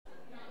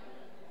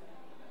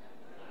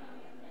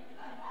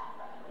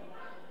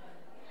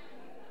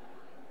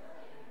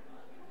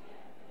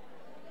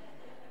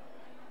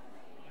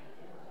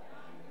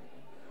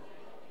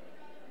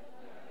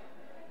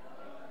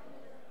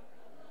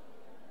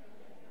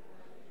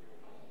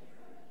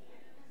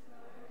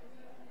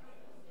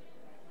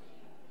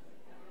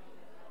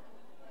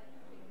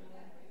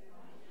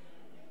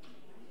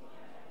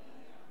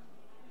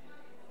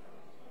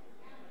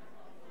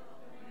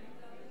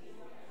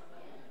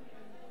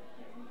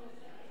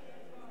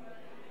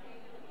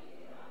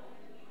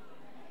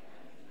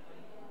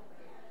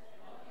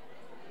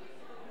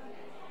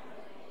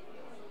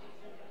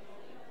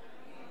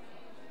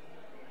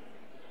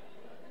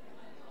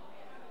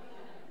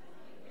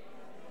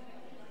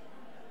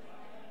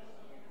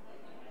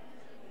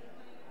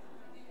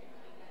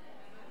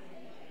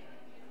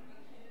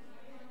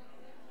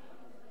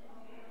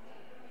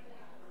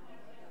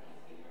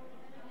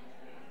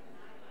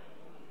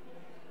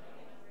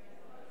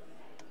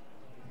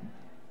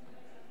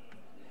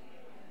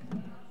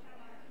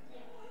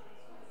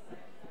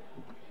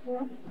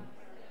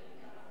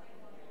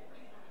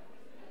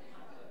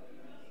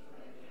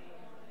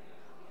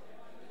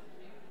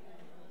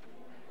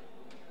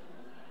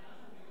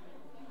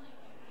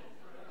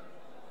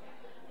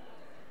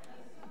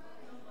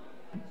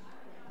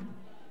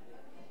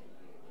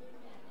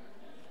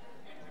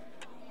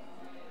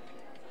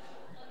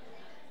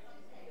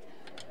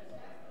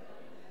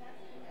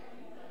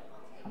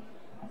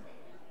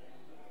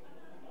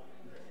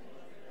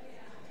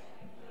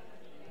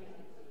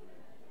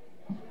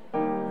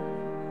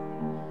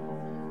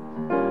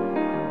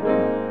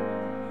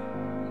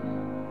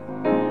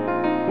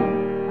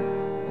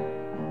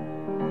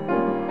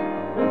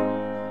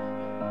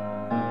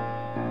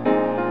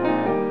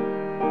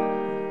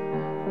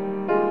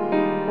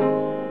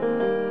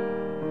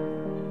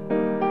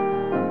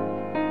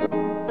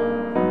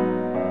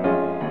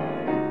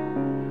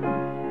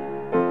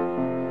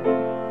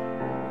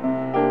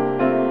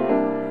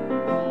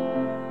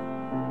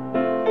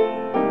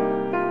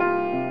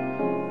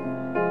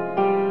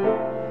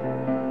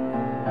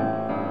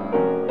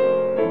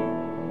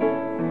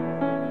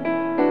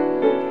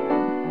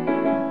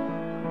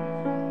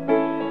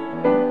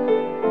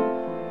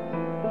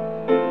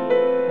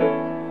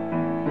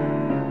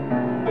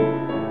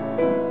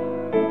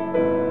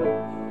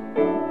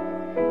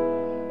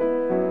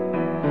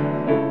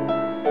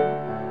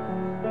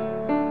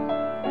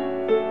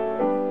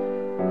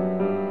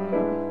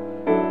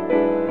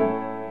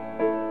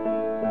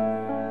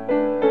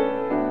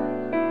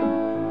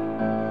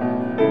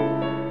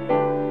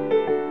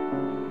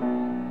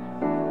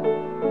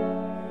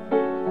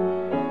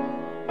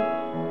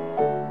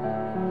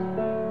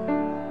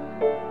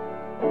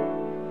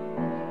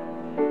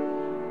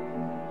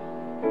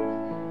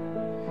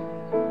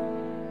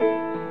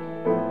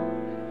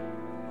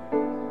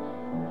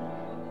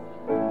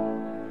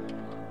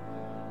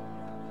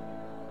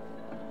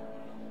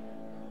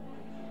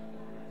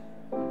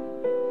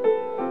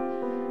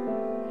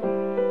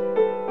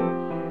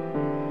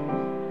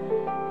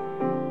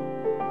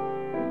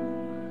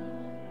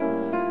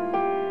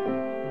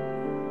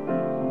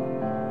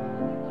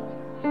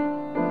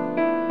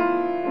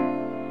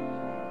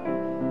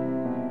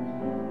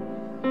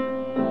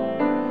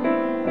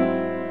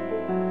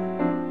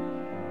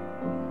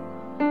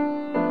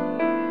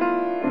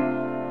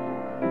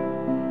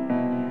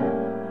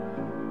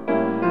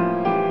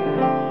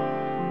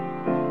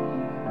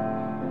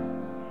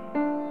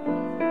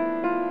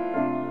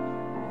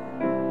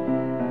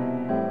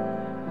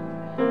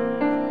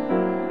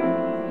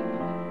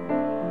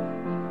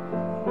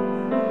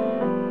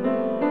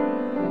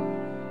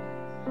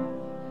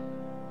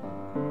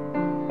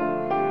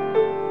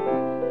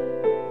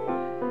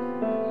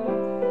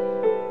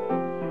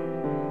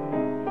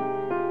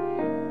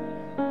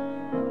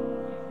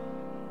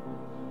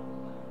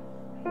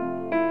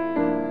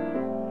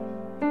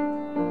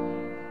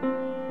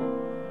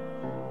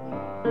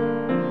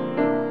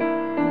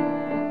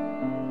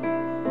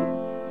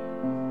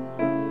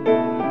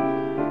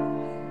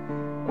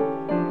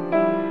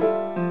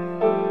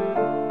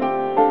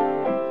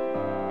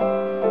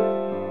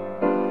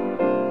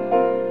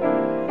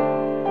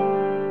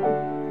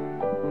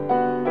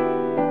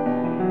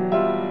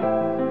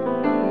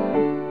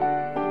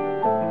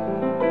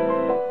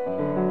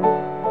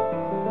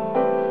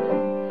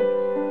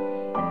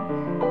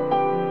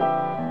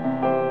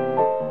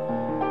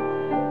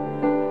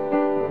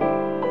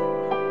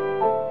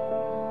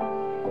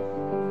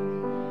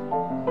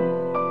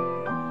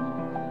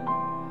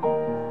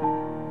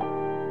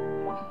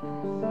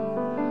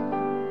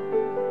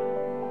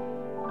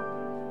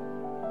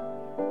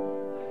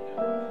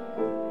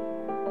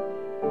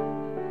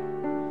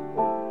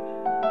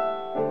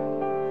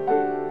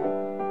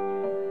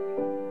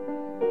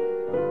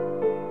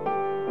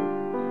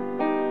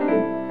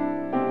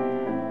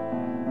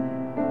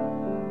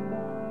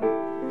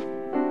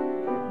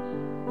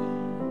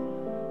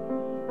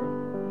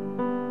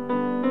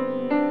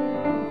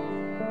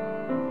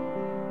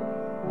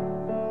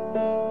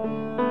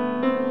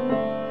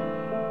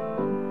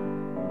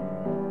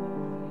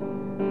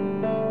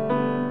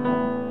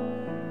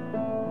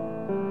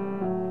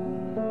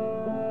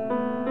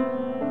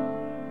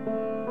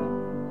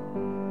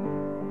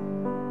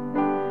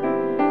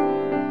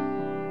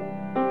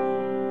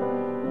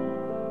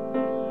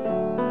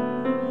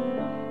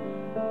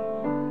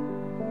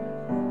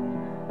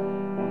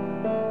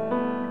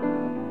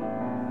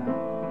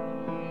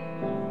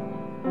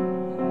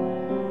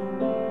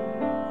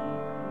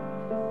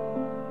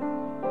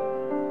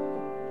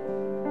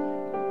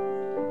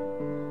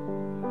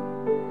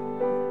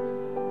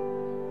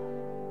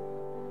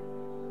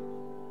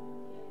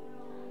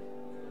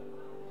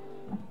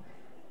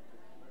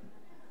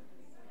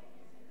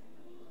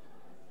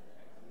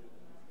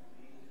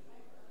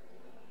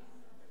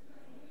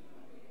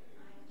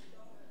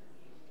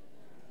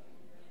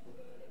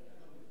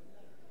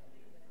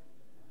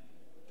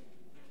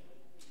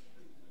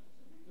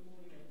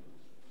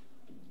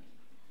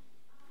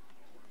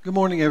Good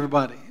morning,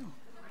 everybody.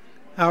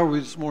 How are we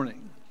this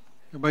morning?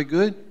 Everybody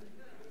good?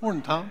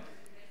 Morning, Tom.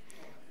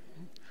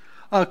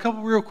 A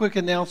couple real quick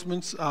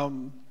announcements.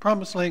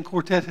 Promised Land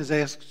Quartet has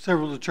asked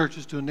several of the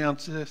churches to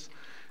announce this.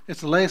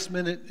 It's a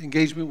last-minute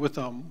engagement with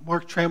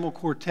Mark Trammell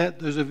Quartet.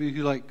 Those of you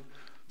who like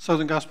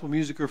Southern Gospel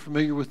music are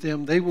familiar with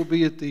them. They will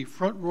be at the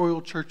Front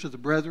Royal Church of the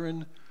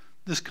Brethren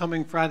this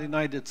coming Friday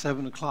night at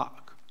 7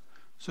 o'clock.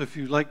 So if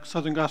you like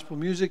Southern Gospel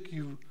music,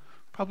 you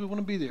probably want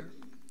to be there.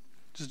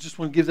 Just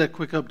want to give that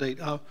quick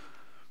update.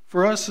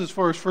 For us, as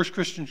far as First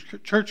Christian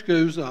Church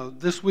goes,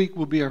 this week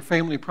will be our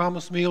Family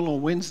Promise Meal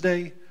on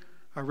Wednesday,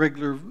 our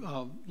regular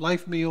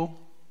life meal.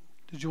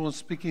 Did you want to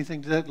speak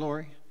anything to that,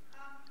 Lori?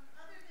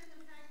 Other than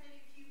the fact that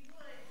if you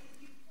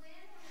plan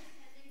on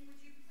attending,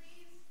 would you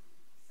please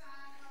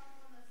sign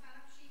up on the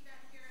sign-up sheet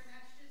back here, and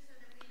that's just so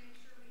that we make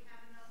sure we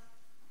have enough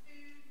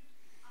food.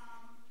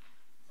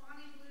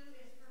 Bonnie Blue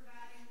is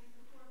providing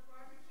the pork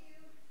barbecue.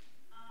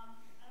 I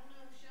don't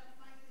know if Chef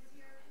Mike is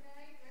here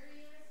today. There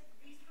he is.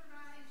 He's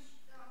providing,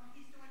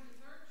 he's doing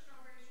dessert,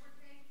 strawberry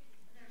shortcake.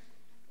 There's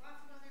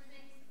lots of other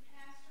things. The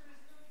pastor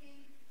is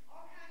cooking.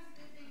 All kinds of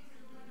good things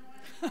are going on.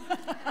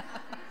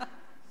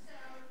 So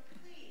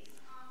please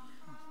come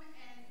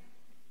and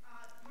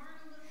learn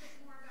a little bit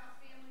more about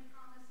Family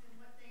Promise and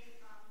what they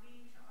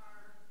mean to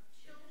our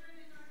children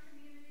in our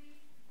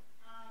community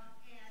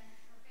and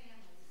our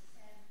families.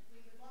 And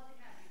we would love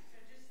to have you. So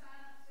just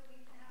sign up so we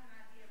can have an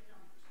idea of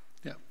numbers.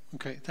 Yeah,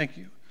 okay, thank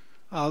you.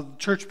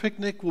 Church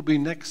picnic will be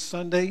next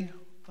Sunday,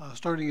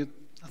 starting at,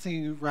 I think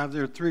you arrive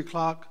there at 3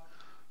 o'clock.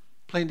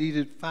 Plan to eat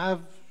at 5,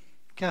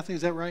 Kathy,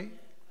 is that right?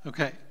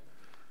 Okay.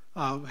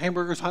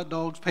 Hamburgers, hot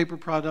dogs, paper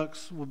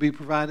products will be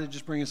provided.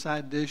 Just bring a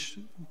side dish,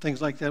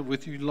 things like that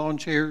with you. Lawn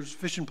chairs,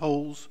 fishing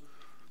poles,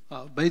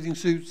 bathing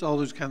suits, all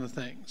those kind of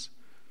things.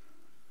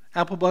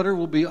 Apple butter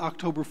will be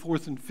October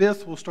 4th and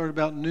 5th. We'll start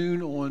about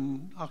noon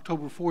on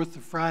October 4th to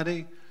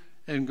Friday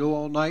and go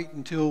all night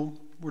until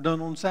we're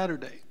done on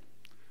Saturday.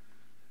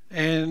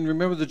 And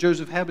remember the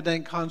Joseph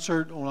Habedank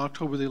concert on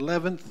October the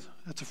 11th.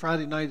 That's a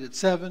Friday night at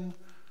 7.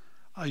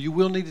 You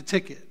will need a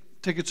ticket.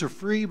 Tickets are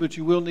free, but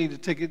you will need a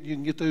ticket. You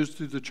can get those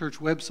through the church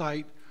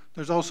website.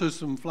 There's also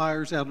some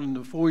flyers out in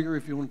the foyer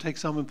if you want to take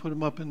some and put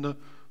them up in the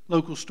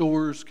local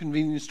stores,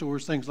 convenience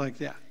stores, things like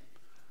that.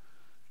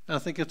 And I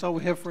think that's all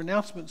we have for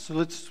announcements, so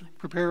let's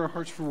prepare our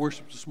hearts for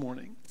worship this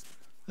morning.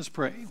 Let's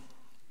pray.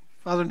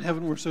 Father in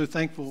heaven, we're so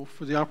thankful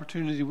for the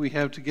opportunity we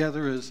have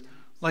together as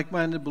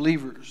like-minded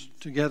believers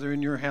together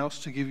in your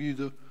house to give you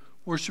the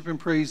worship and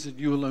praise that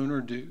you alone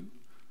are due.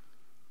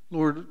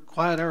 Lord,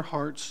 quiet our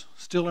hearts,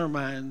 still our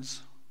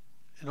minds,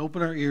 and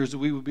open our ears that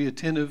we would be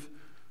attentive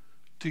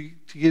to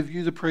give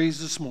you the praise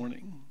this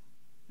morning.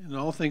 In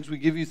all things we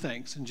give you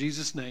thanks. In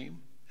Jesus' name,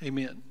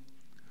 amen.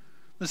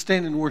 Let's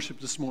stand and worship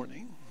this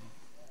morning.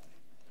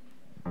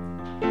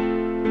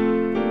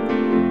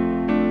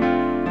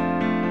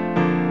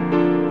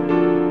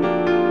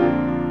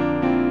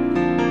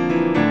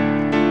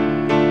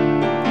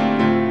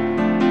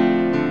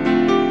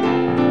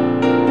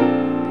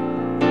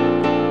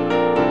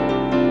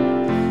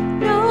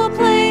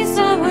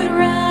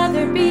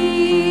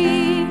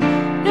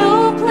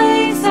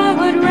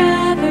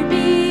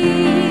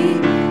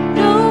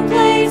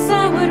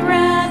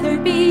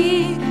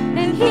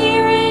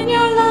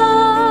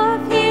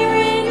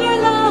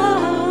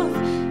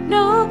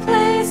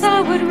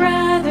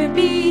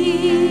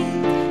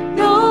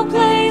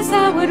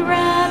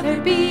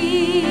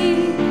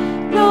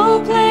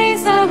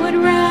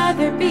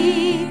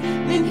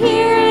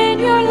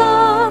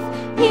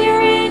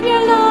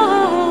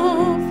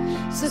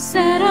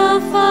 Set a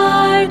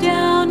fire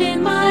down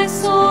in my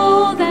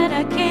soul that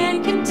I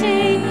can't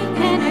contain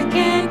and I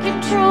can't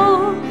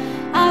control.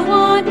 I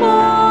want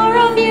more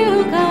of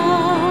you,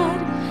 God.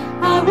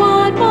 I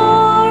want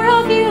more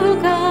of you,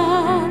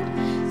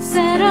 God.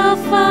 Set a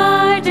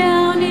fire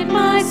down in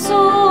my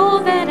soul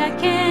that I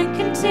can't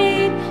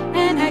contain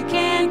and I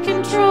can't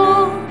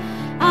control.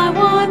 I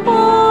want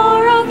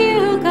more of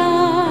you,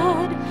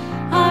 God.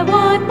 I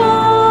want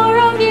more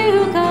of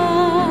you, God.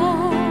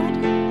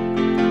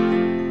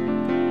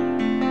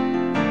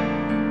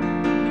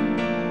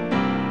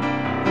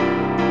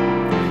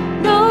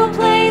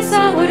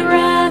 I would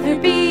rather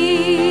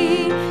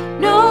be,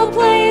 no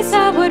place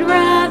I would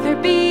rather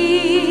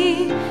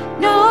be,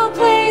 no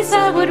place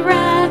I would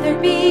rather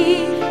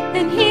be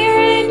than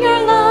here in your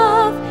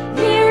love,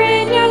 here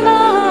in your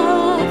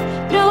love.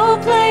 No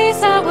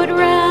place I would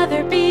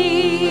rather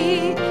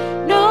be,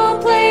 no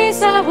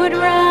place I would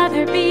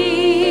rather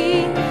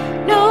be,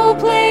 no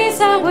place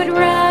I would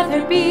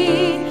rather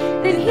be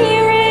than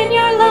here in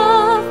your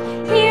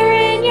love, here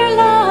in your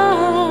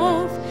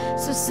love.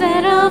 So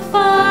set a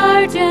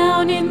fire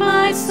down in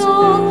my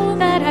soul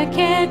that I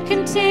can't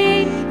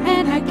contain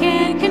and I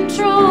can't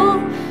control.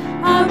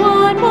 I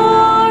want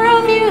more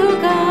of you,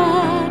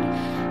 God.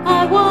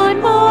 I want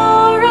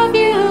more of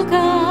you,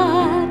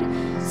 God.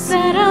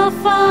 Set a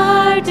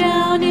fire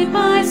down in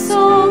my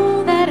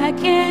soul that I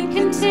can't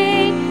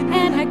contain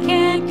and I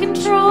can't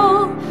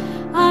control.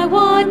 I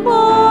want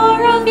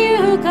more of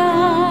you,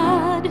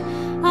 God.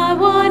 I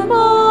want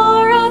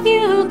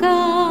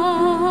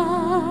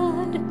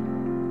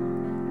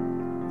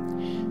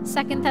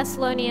 2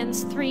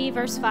 Thessalonians 3,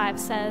 verse 5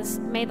 says,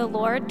 "May the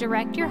Lord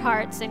direct your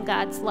hearts in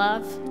God's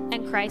love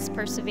and Christ's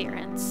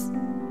perseverance."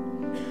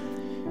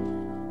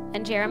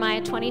 And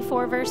Jeremiah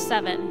 24, verse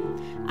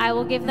 7, "I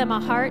will give them a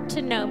heart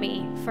to know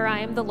me, for I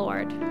am the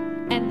Lord,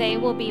 and they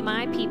will be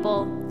my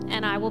people,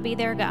 and I will be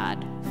their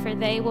God, for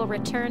they will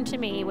return to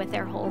me with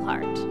their whole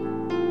heart."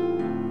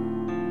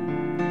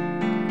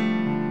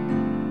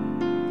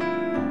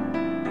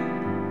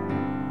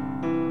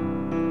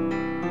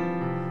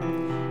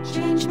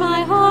 Change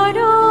my heart,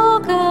 oh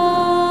God,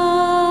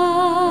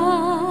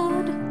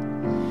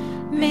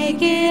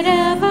 make it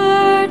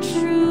ever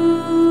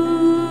true.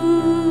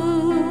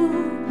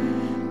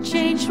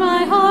 Change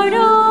my heart,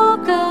 oh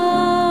God,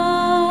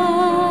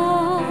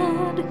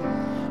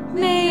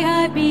 may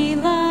I be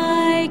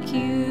like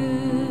you.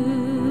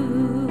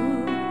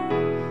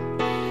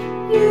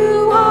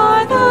 You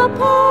are the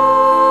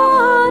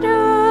potter,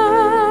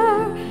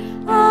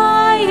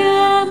 I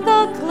am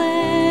the clay.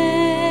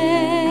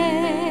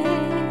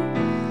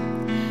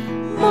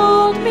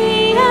 Mold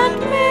me and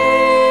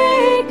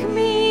make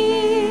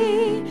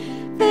me,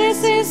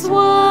 this is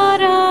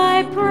what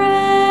I pray.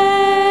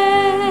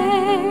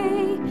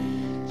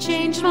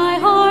 Change my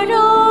heart,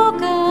 oh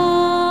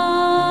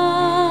God,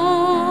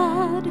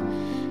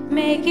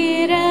 make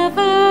it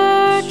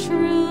ever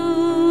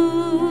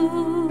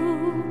true.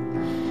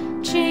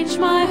 Change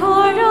my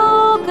heart,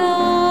 oh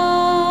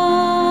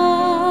God,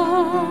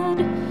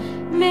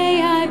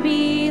 may I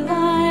be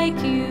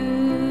like you.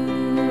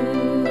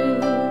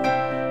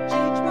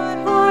 Change my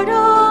heart,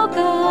 oh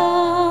God,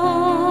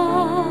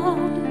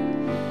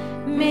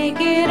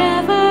 make it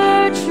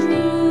ever true.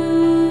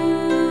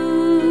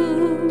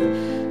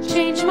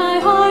 Change my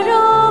heart,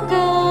 oh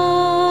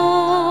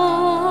God,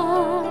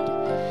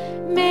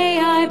 may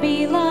I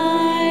be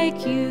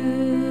like you.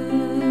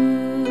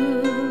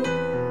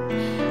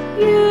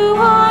 You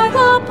are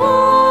the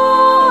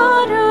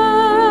potter,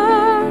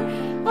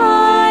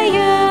 I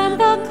am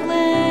the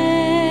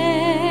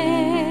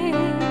clay.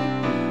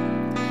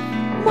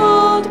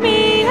 Mold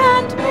me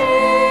and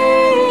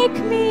make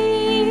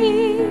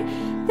me,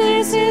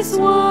 this is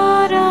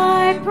what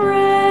I pray.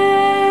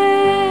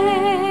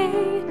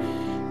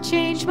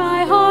 Change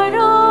my heart,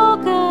 oh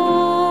God,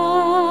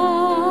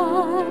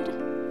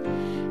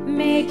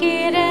 make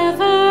it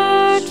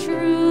ever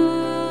true.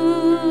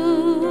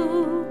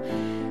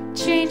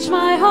 Change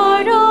my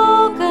heart,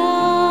 oh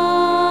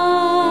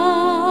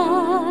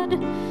God,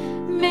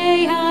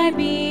 may I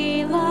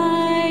be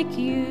like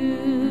you.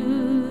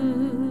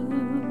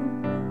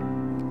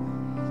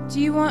 Do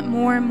you want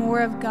more and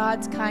more of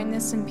God's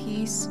kindness and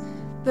peace?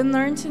 Then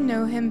learn to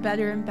know Him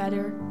better and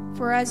better.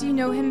 For as you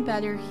know Him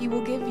better, He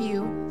will give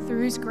you,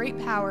 through His great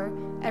power,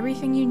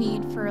 everything you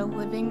need for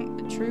living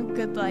a true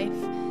good life.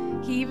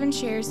 He even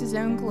shares His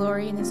own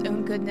glory and His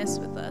own goodness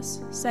with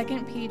us.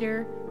 2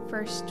 Peter,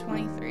 verse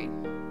 23.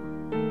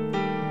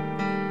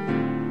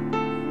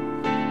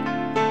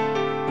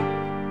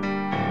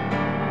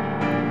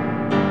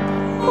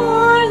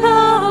 More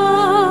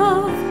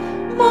love,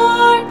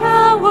 more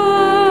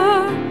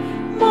power,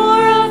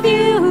 more of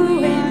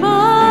you in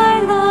my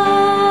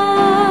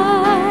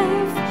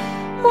life.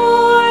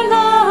 More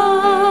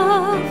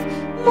love,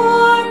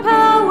 more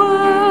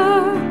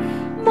power,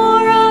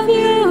 more of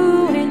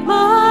you in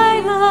my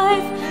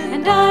life.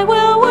 And I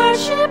will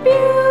worship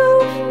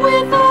you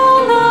with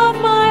all of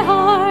my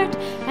heart.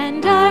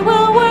 And I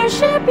will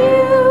worship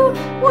you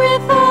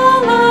with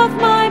all of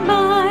my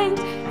mind.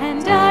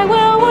 And I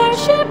will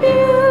worship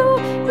you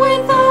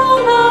with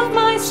all of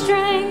my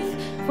strength,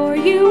 for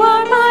you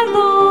are my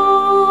Lord.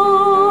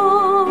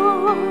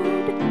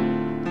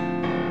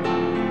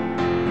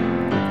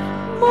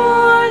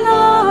 More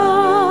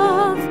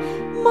love,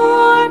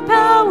 more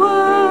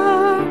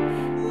power,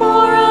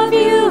 more of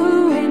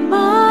you in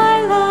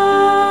my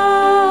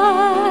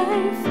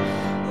life.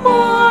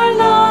 More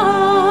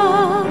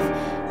love,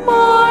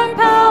 more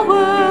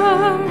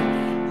power,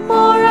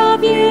 more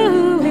of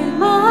you in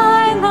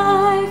my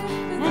life.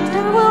 And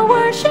I will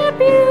worship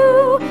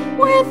you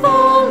with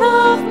all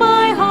of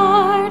my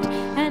heart.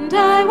 And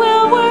I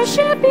will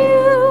worship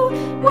you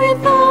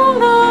with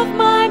all of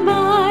my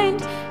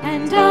mind.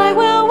 And I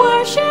will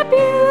worship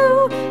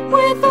you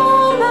with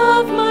all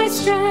of my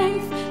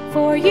strength,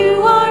 for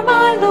you are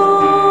my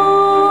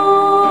Lord.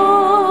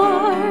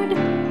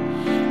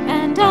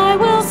 And I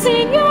will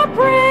sing your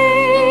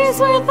praise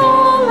with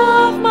all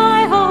of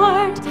my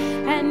heart.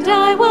 And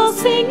I will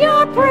sing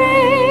your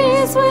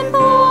praise with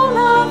all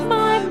of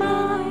my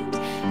mind.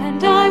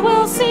 And I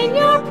will sing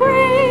your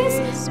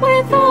praise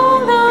with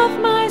all of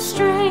my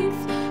strength,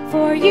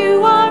 for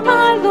you are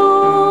my Lord.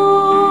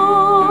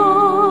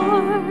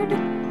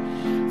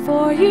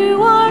 For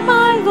you are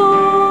my Lord.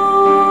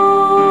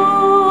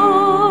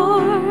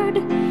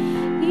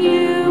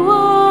 You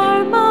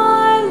are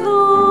my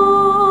Lord.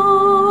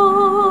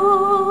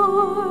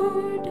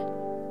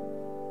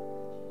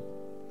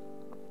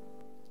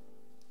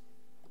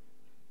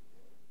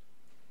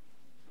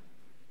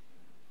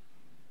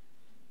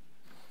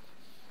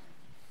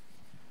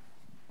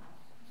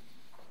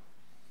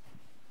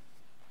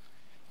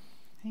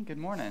 Hey, good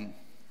morning.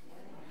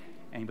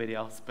 Anybody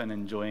else been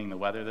enjoying the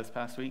weather this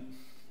past week?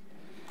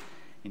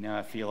 You know,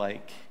 I feel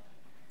like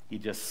you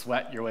just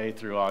sweat your way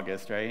through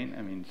August, right?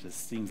 I mean, it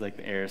just seems like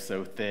the air is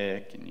so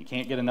thick, and you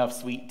can't get enough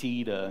sweet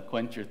tea to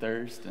quench your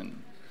thirst,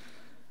 and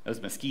those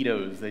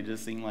mosquitoes, they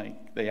just seem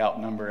like they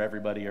outnumber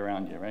everybody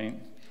around you,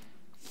 right?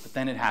 But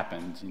then it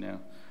happened, you know.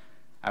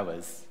 I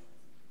was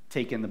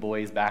taking the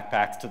boys'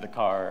 backpacks to the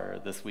car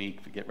this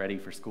week to get ready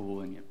for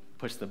school, and you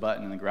push the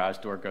button and the garage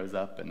door goes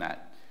up, and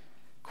that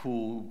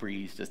cool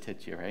breeze just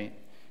hits you, right?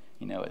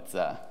 You know, it's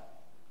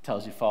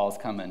tells you fall's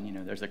coming. You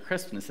know, there's a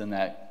crispness in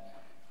that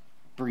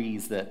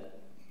breeze that,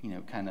 you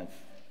know, kind of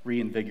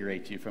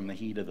reinvigorates you from the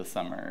heat of the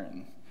summer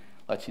and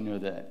lets you know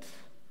that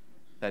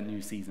that new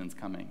season's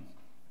coming.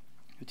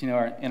 But, you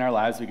know, in our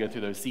lives, we go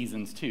through those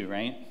seasons too,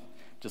 right?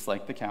 Just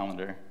like the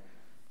calendar.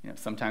 You know,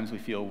 sometimes we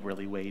feel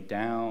really weighed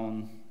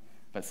down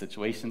by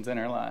situations in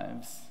our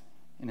lives.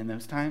 And in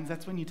those times,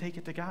 that's when you take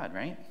it to God,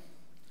 right?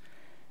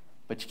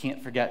 But you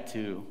can't forget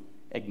to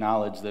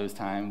acknowledge those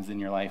times in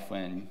your life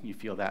when you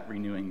feel that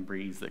renewing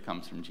breeze that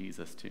comes from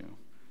Jesus too.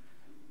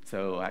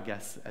 So I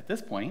guess at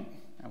this point,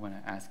 I want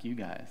to ask you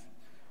guys,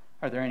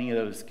 are there any of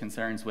those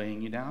concerns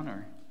weighing you down,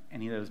 or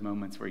any of those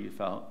moments where you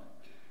felt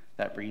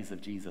that breeze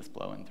of Jesus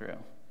blowing through?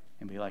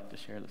 Anybody like to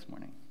share this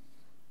morning?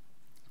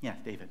 Yeah,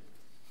 David.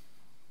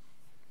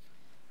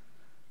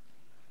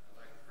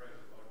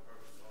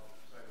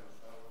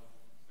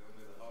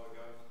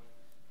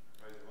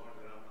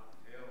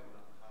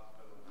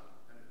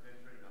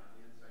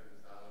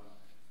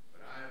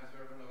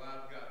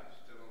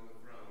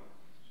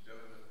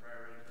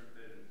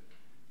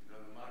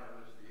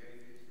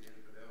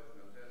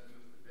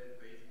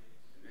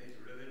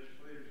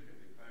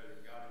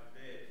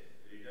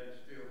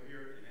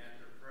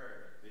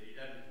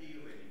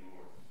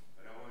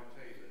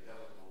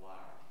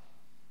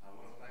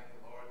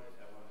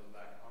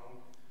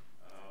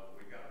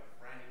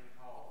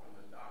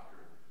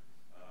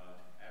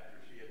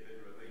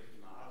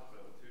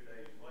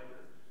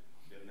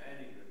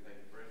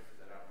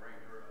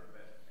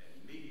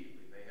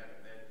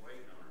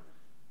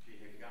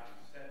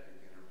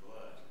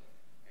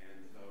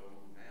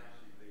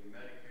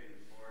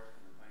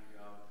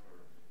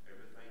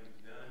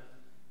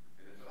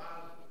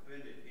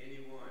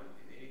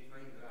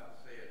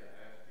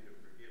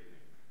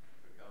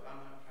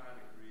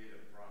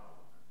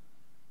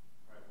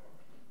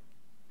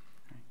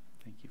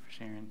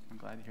 Sharon. I'm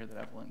glad to hear that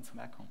Evelyn's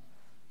back home.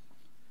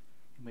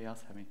 Anybody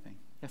else have anything?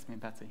 Yes, ma'am,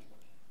 Betsy.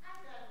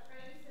 I've got a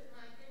praise that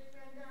my good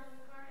friend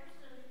Donnie Carter's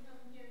going to be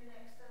coming here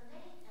next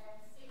Sunday and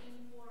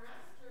singing for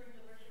us during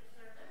the worship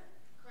service.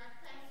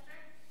 Correct,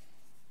 Pastor?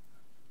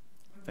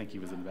 I think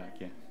he was in the back,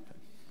 yeah.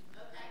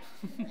 Okay.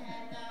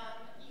 And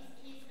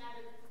he's got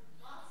an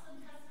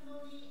awesome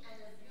testimony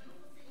and a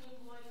beautiful singing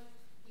voice.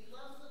 He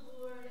loves the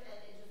Lord, and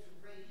it just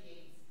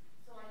radiates.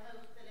 So I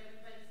hope that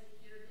everybody's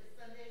here this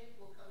Sunday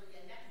will come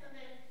again next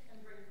Sunday and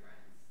bring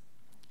friends.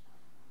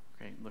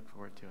 Great, look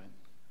forward to it.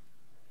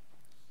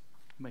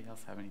 Anybody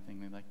else have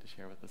anything they'd like to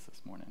share with us this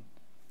morning?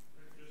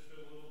 Just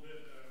a little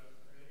bit of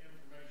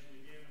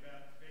information again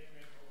about the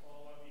picnic for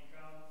all of you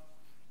come.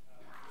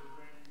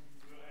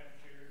 We'll have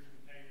chairs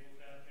and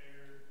tables out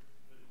there,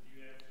 but if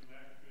you have some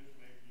extras,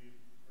 maybe you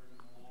bring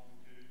them along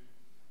too.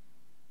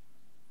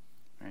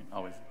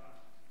 All right,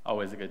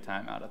 always a good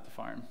time out at the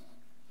farm.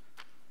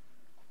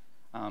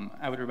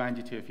 I would remind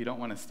you too, if you don't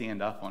want to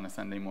stand up on a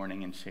Sunday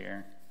morning and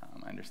share,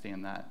 I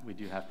understand that. We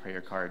do have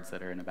prayer cards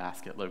that are in a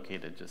basket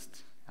located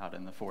just out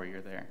in the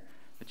foyer there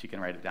that you can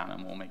write it down,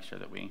 and we'll make sure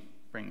that we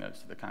bring those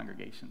to the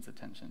congregation's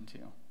attention too.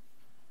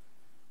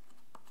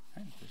 All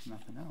right, if there's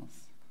nothing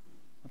else,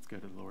 let's go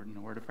to the Lord in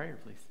a word of prayer,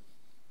 please.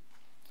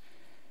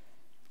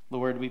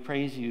 Lord, we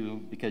praise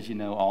you because you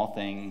know all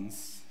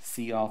things,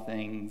 see all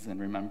things, and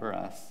remember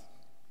us.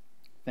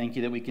 Thank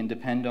you that we can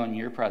depend on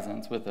your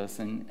presence with us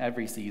in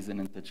every season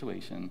and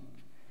situation,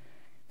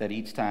 that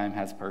each time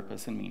has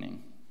purpose and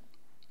meaning.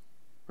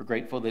 We're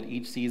grateful that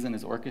each season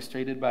is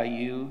orchestrated by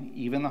you,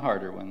 even the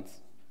harder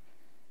ones.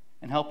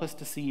 And help us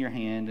to see your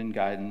hand and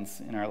guidance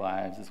in our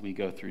lives as we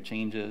go through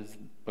changes,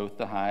 both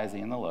the highs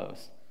and the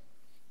lows.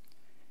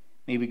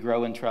 May we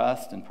grow in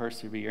trust and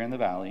persevere in the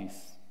valleys,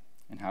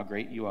 and how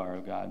great you are,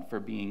 O God,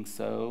 for being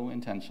so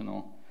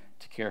intentional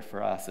to care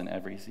for us in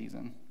every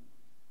season.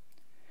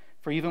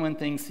 For even when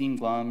things seem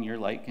glum, your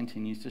light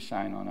continues to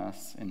shine on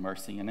us in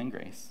mercy and in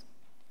grace.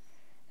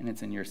 And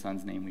it's in your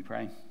Son's name we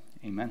pray.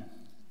 Amen.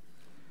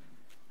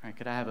 All right,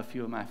 could I have a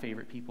few of my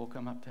favorite people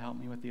come up to help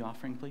me with the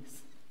offering,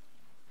 please?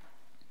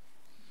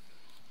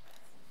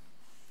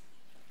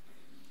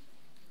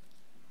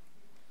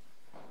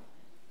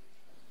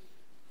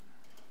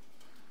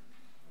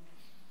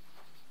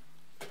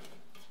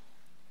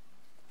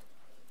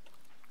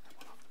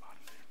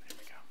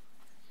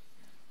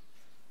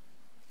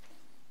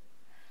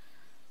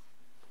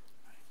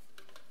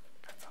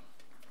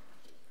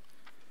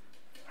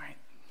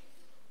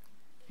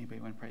 Anybody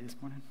want to pray this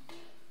morning?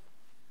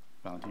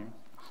 Volunteering?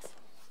 Awesome.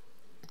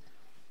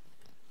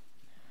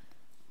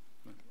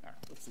 All right,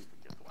 let's see if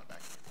we can get the one back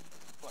here.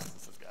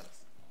 Alexis has got us.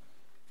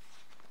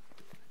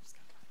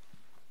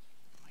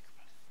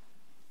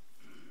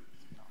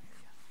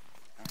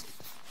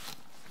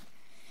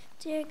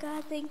 Dear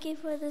God, thank you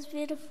for this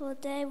beautiful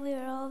day. We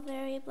are all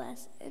very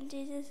blessed. In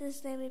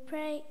Jesus' name we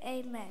pray.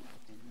 Amen.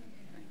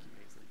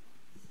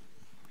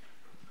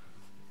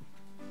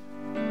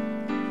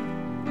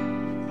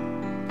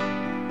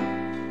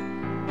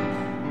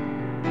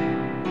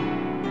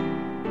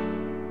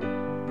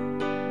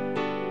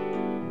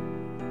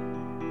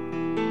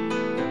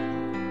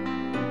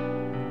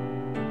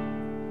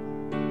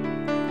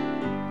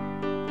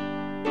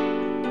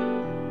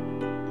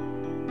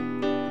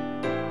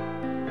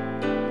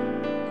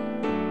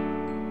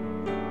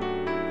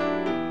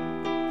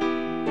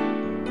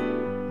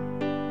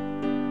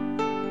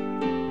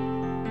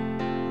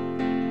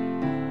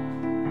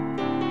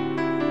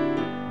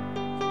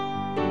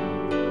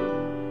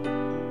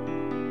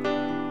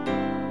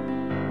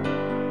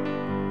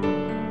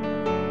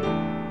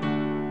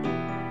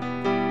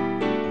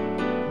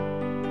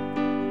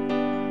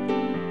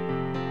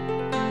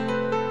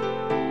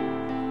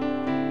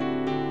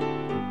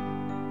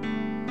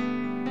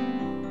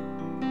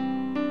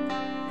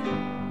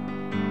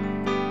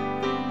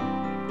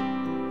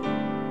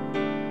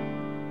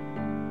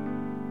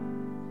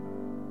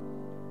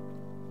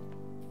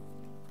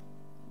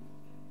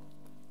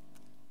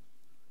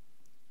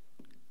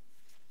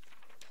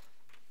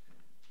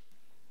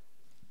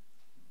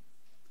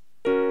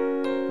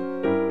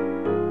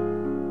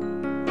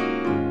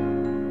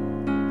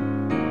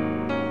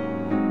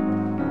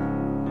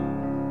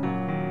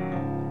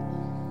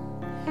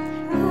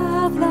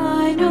 Have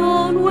thine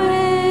own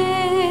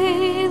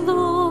way,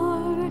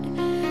 Lord,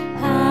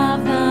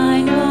 have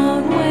thine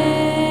own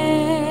way.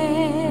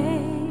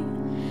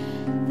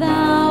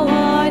 Thou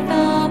art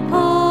the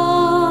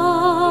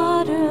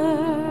potter,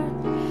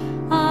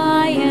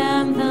 I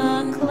am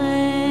the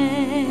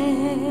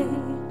clay.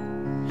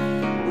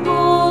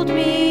 Mold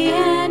me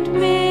and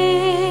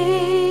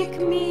make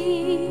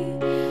me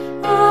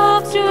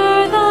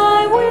after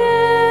thy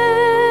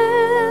will,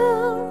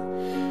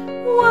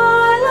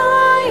 while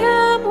I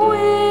am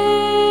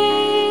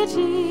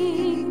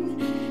waiting,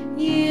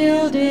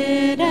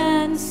 yielded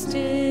and still.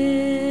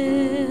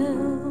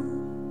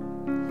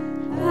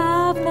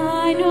 Have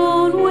thine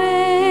own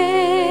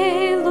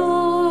way,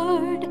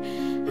 Lord,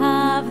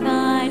 have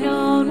thine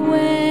own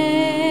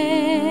way.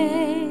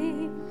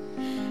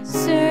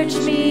 Search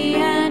me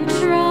and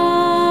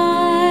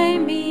try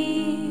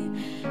me,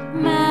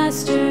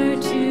 Master,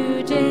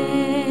 today.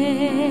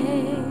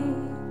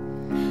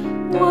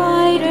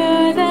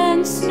 Whiter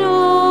than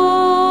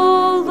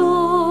snow,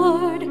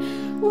 Lord,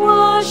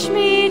 wash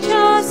me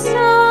just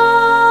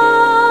now,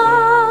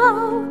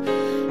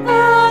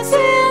 as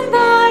in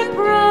thy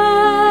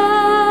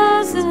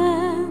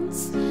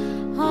presence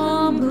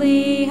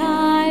humbly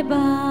I bow.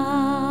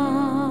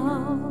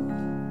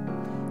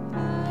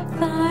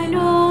 Thine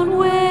own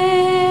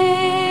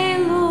way,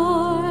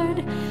 Lord,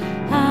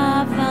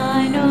 have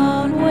thine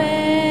own way.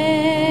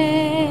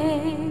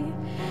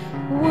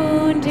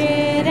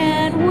 Wounded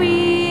and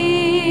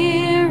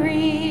weary,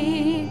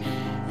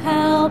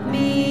 help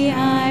me,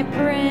 I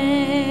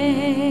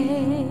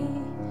pray.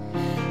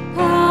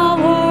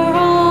 Power,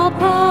 all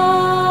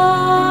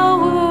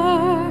power,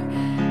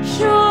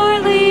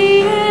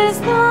 surely is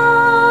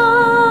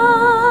thine.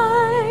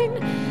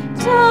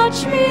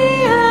 Touch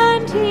me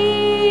and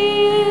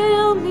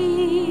heal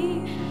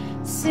me,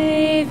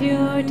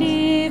 Savior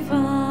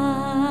divine.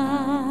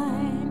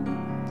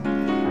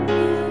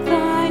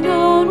 Thine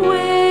own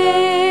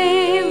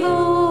way,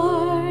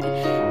 Lord,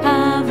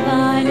 have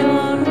thine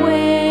own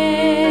way.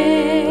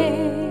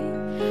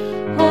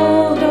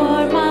 Hold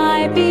o'er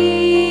my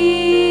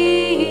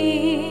being,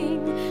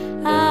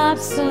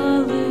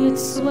 absolute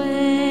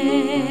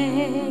sway.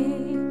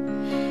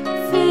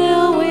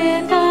 Fill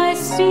with thy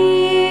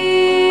spirit,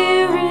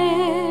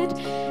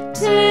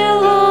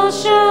 till all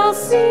shall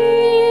see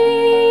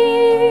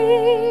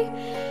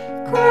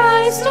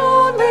Christ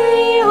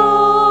only,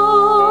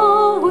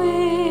 always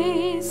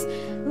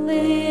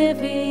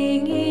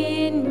living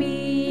in me.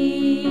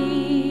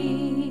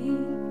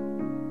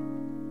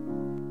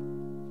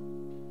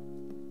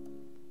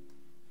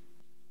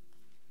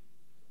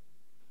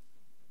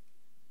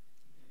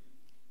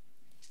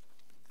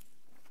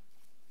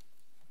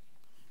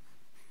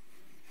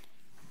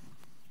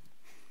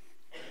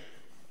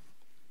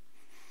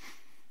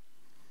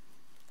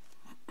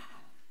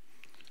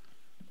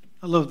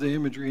 I love the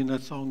imagery in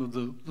that song of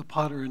the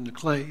potter and the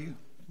clay.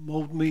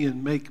 Mold me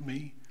and make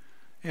me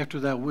after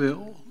thy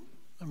will.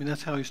 I mean,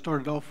 that's how he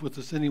started off with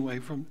us anyway,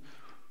 from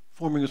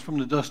forming us from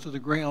the dust of the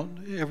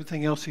ground.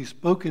 Everything else he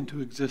spoke into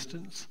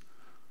existence.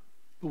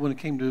 But when it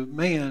came to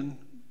man,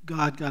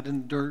 God got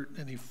in the dirt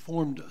and he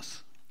formed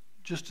us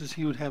just as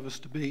he would have us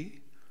to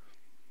be.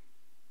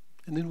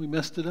 And then we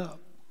messed it up,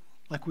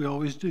 like we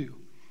always do.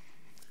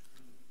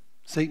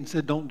 Satan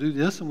said, don't do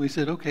this, and we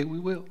said, okay, we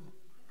will.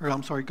 Or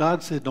I'm sorry,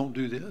 God said, don't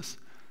do this.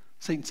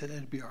 Satan said,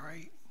 it'd be all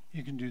right.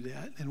 You can do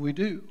that, and we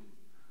do.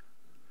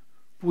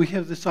 We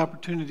have this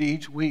opportunity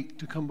each week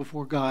to come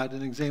before God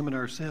and examine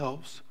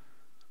ourselves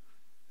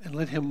and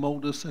let him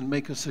mold us and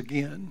make us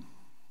again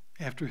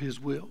after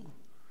his will,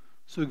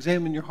 So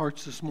examine your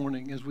hearts this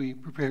morning as we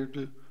prepare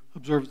to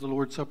observe the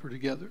Lord's Supper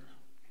together.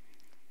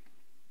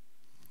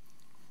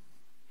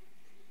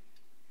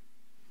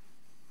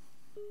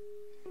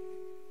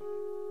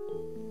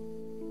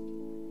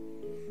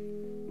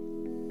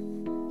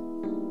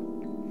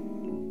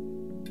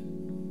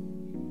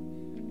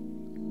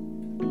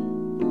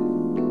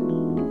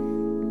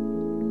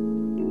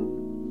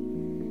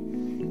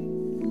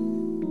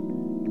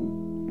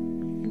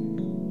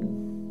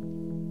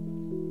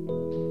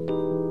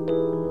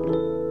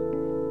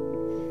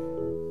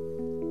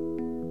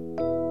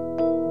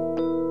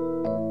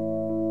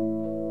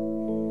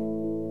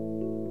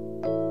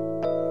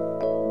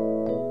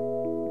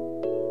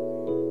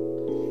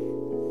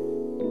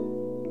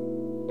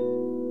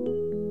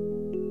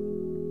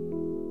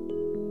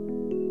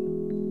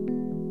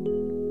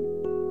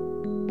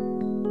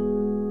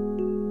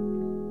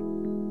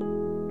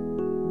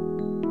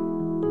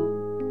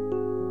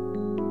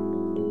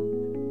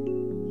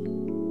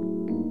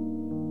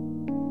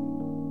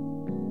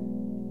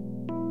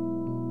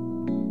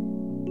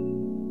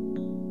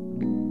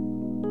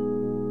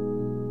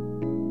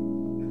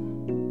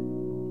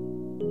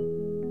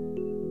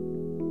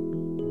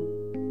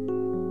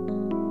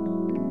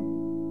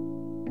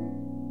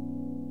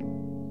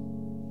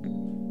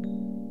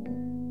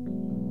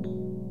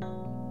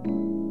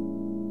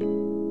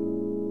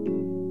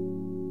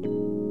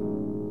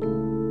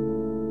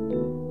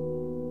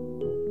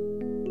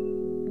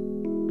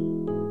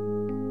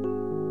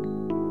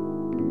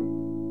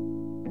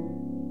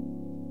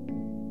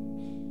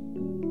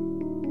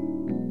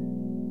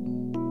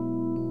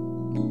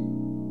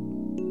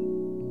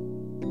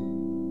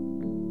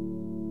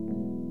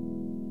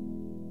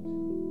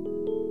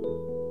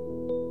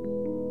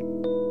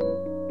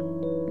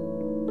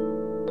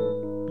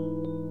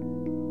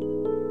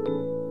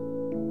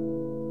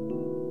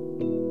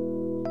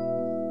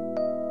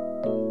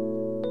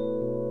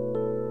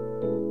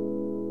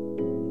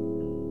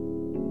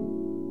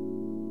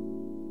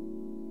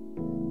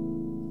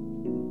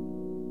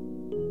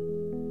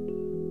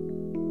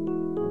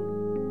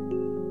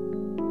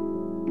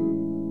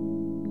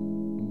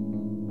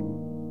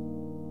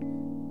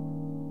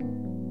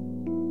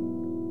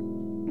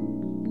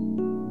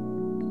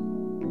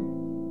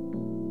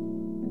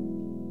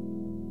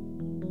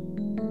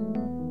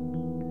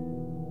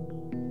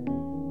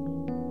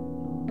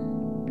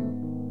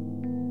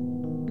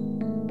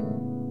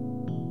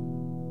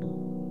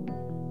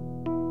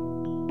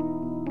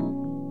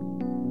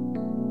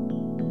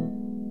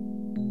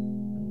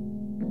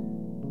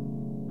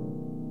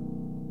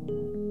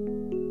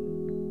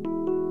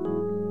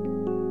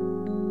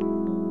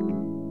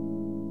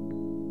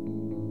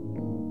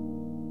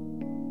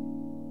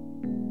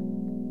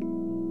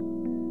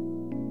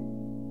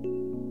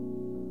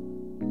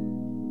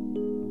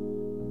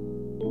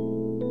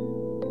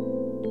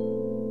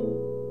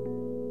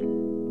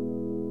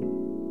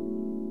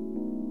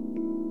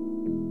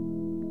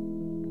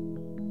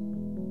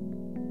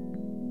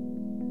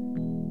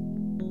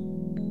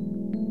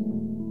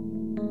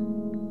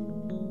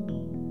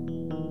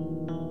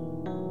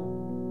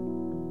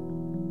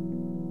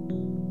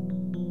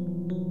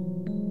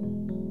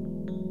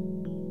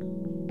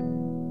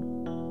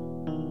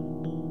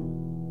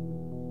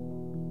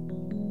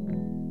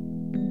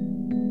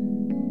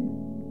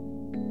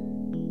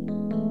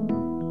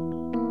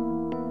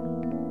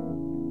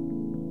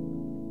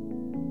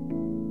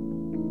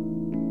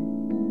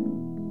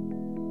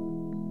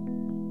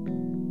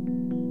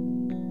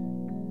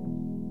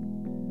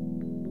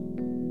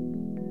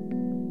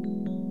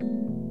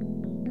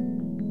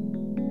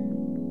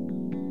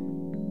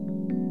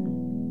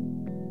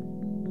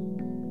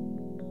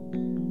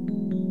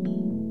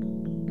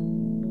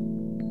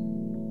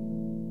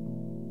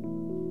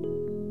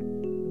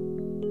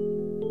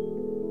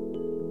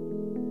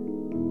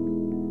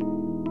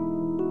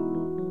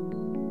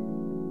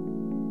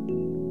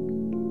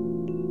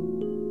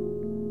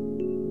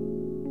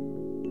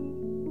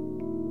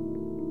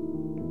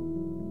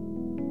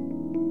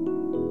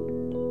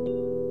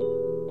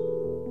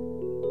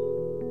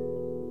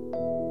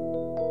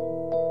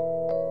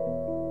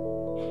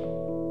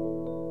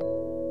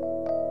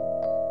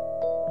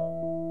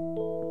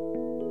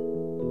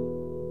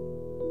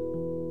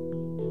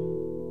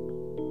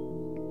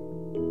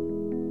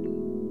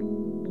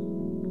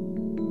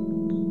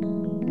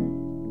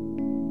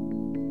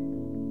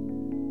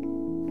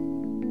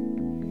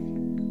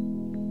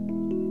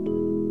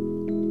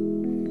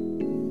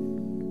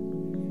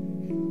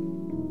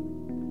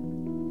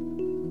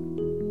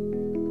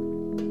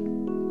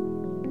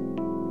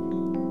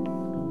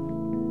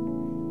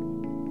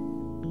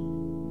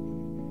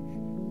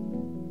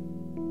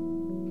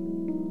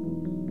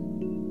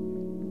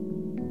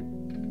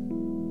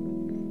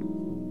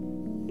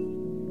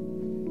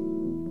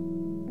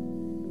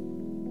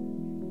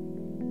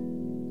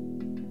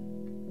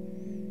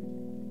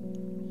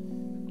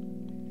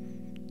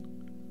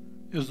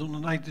 It was on the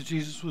night that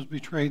Jesus was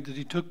betrayed that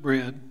he took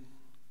bread,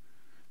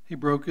 he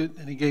broke it,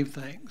 and he gave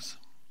thanks.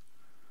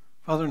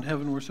 Father in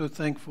heaven, we're so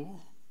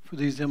thankful for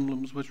these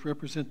emblems which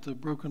represent the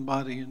broken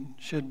body and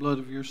shed blood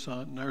of your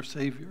Son, our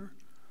Savior.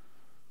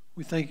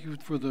 We thank you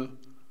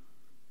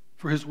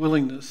for his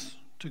willingness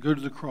to go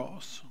to the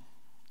cross,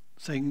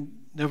 saying,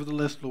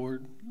 nevertheless,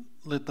 Lord,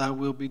 let thy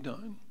will be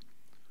done.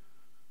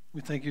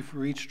 We thank you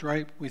for each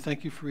stripe. We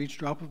thank you for each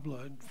drop of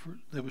blood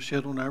that was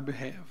shed on our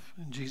behalf.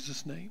 In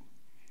Jesus' name.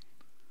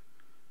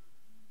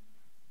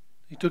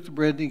 He took the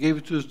bread and he gave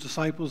it to his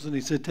disciples, and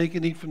he said, take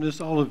and eat from this,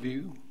 all of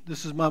you.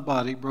 This is my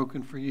body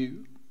broken for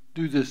you.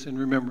 Do this in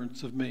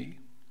remembrance of me.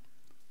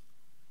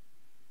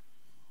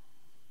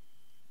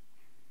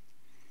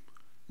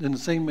 In the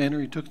same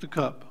manner, he took the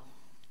cup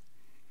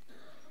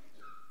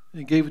and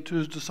he gave it to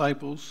his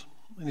disciples,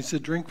 and he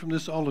said, drink from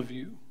this, all of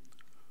you.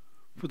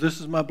 For this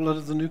is my blood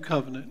of the new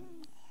covenant,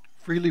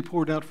 freely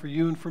poured out for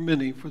you and for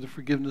many for the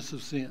forgiveness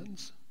of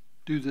sins.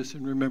 Do this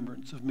in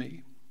remembrance of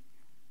me.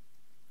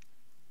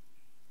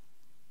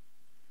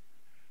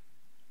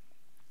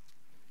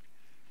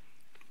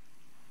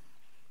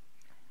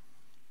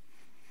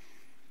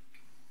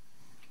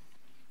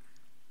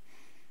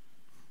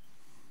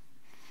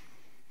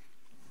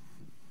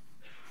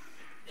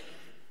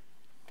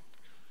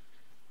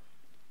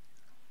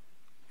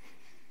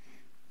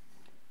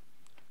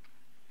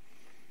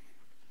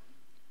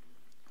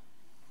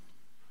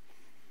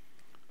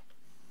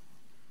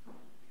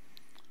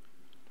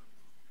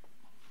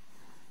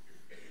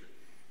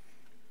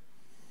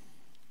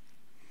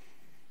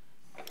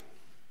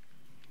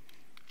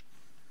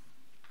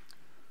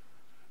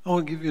 I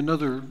want to give you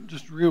another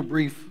just real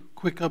brief,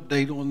 quick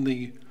update on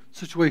the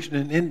situation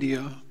in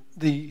India.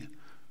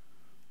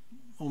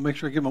 I'll make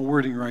sure I get my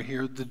wording right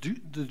here. The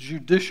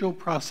judicial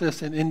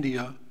process in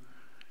India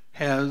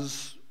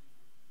has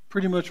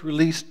pretty much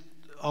released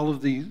all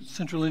of the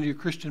Central India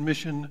Christian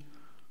Mission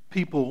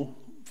people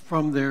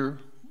from their,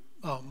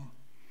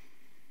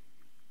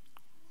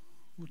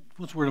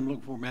 what's the word I'm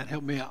looking for, Matt?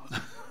 Help me out.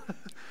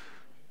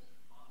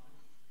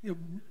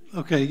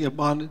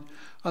 Bonded.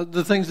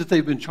 The things that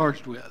they've been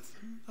charged with.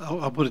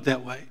 I'll put it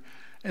that way.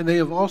 And they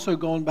have also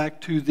gone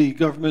back to the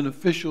government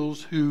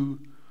officials who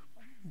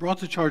brought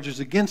the charges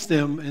against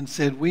them and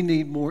said, we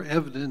need more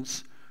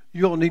evidence.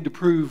 You all need to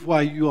prove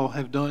why you all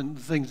have done the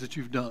things that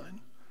you've done.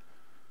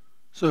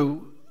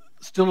 So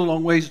still a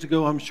long ways to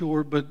go, I'm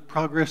sure, but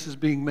progress is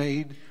being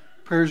made.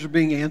 Prayers are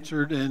being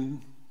answered,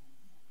 and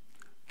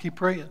keep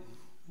praying.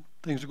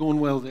 Things are going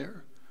well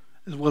there,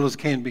 as well as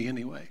can be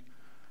anyway.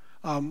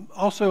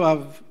 Also,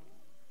 I've,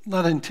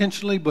 not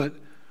intentionally, but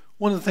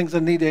one of the things I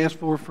need to ask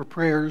for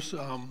prayers,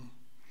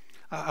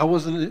 I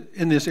wasn't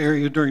in this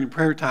area during the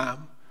prayer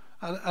time.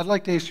 I'd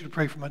like to ask you to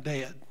pray for my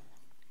dad.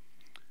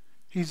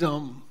 He's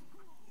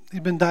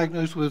been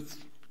diagnosed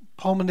with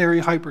pulmonary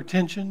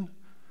hypertension.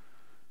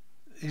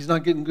 He's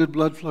not getting good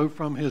blood flow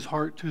from his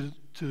heart to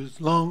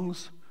his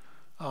lungs.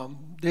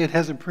 Dad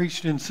hasn't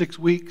preached in 6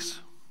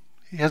 weeks.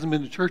 He hasn't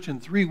been to church in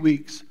 3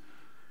 weeks.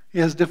 He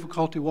has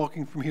difficulty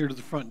walking from here to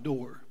the front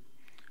door.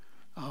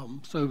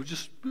 So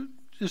just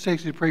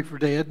ask you to pray for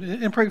Dad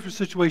and pray for the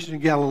situation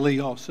in Galilee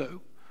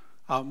also.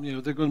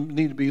 They're going to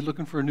need to be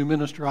looking for a new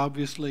minister,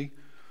 obviously.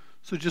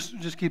 So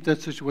just keep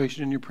that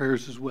situation in your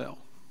prayers as well.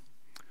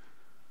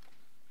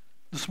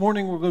 This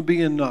morning we're going to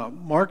be in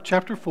Mark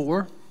chapter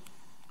 4.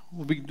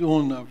 We'll be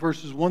doing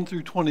verses 1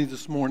 through 20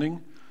 this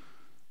morning.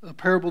 A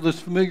parable that's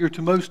familiar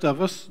to most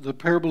of us, the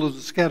parable of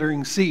the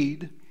scattering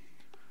seed.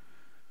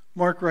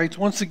 Mark writes,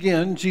 once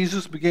again,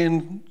 Jesus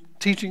began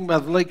teaching by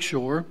the lake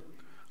shore.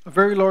 A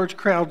very large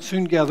crowd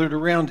soon gathered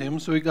around him,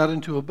 so he got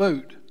into a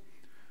boat.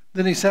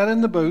 Then he sat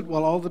in the boat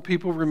while all the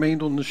people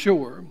remained on the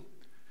shore.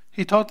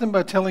 He taught them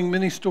by telling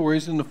many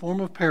stories in the form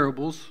of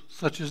parables,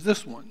 such as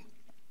this one.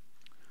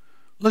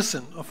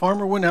 Listen, a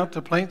farmer went out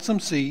to plant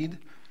some seed.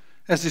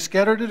 As he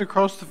scattered it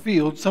across the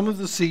field, some of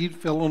the seed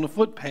fell on a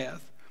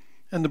footpath,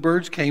 and the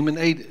birds came and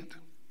ate it.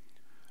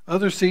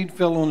 Other seed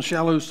fell on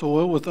shallow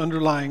soil with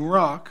underlying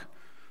rock.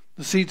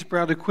 The seed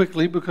sprouted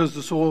quickly because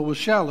the soil was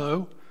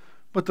shallow,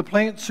 but the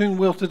plant soon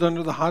wilted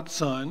under the hot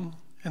sun,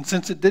 and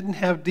since it didn't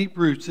have deep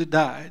roots, it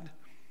died.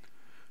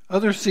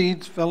 Other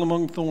seeds fell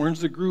among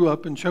thorns that grew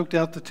up and choked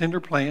out the tender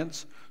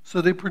plants,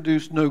 so they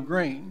produced no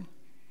grain.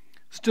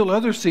 Still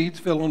other seeds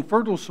fell on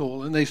fertile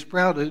soil, and they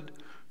sprouted,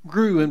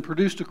 grew, and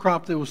produced a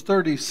crop that was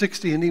 30,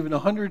 60, and even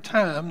 100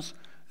 times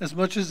as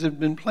much as had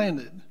been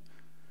planted.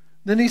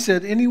 Then he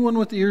said, anyone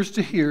with ears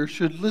to hear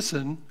should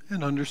listen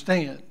and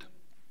understand.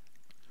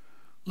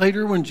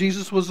 Later, when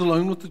Jesus was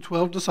alone with the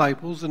 12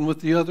 disciples and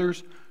with the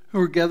others who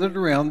were gathered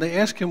around, they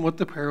asked him what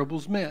the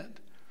parables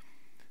meant.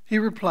 He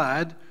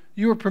replied,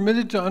 you are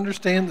permitted to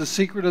understand the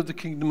secret of the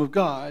kingdom of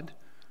God,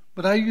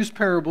 but I use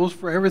parables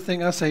for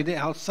everything I say to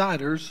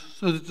outsiders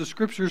so that the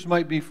scriptures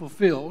might be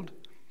fulfilled.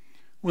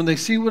 When they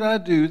see what I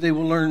do, they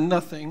will learn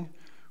nothing.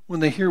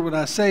 When they hear what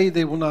I say,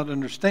 they will not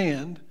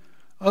understand.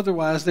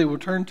 Otherwise, they will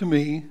turn to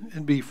me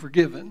and be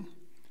forgiven.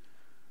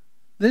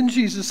 Then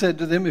Jesus said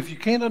to them, if you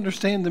can't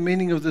understand the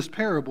meaning of this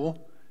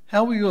parable,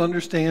 how will you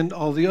understand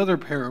all the other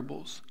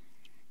parables?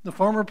 The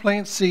farmer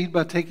plants seed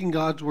by taking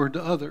God's word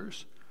to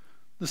others.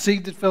 The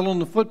seed that fell on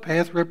the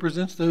footpath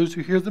represents those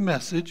who hear the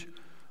message.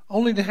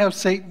 only to have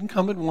Satan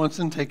come at once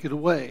and take it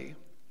away.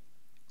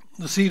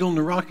 The seed on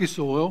the rocky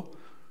soil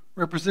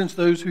represents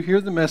those who hear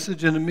the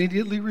message and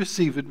immediately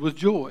receive it with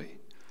joy.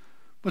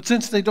 But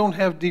since they don't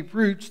have deep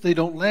roots, they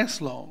don't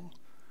last long.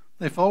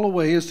 They fall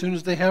away as soon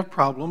as they have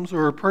problems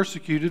or are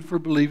persecuted for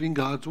believing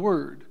God's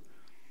word.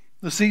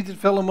 The seed that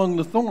fell among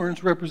the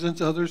thorns represents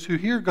others who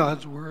hear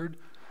God's word,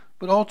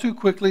 but all too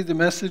quickly the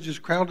message is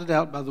crowded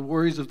out by the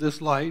worries of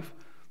this life,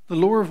 the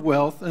lure of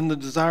wealth, and the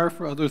desire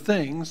for other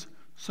things,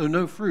 so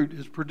no fruit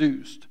is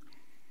produced.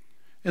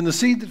 And the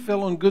seed that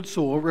fell on good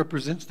soil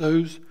represents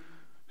those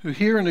who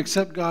hear and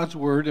accept God's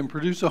word and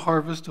produce a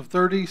harvest of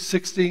 30,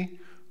 60,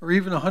 or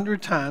even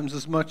 100 times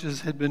as much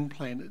as had been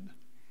planted.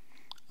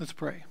 Let's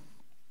pray.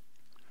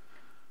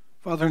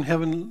 Father in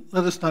heaven,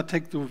 let us not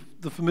take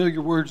the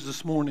familiar words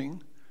this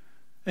morning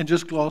and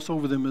just gloss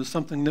over them as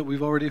something that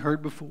we've already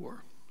heard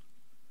before.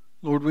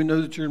 Lord, we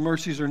know that your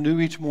mercies are new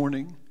each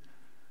morning,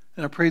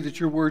 and I pray that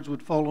your words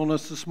would fall on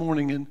us this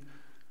morning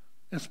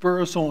and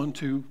spur us on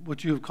to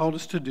what you have called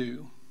us to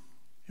do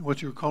and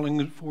what you're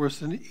calling for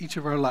us in each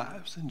of our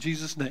lives. In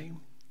Jesus' name,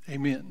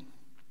 amen.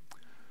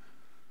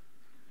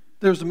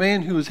 There was a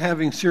man who was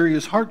having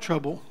serious heart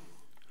trouble,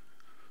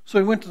 so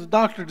he went to the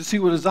doctor to see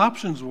what his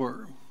options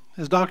were.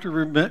 His doctor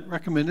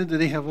recommended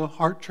that he have a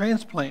heart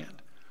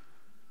transplant.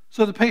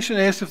 So the patient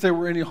asked if there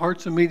were any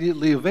hearts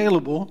immediately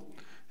available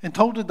and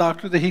told the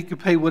doctor that he could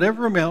pay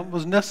whatever amount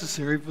was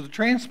necessary for the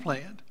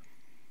transplant.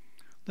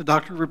 The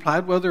doctor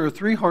replied, well, there are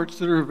 3 hearts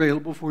that are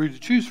available for you to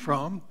choose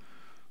from.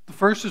 The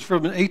first is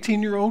from an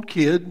 18-year-old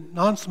kid,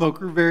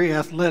 non-smoker, very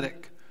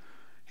athletic.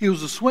 He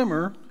was a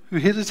swimmer who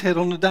hit his head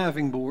on the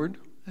diving board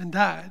and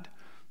died.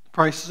 The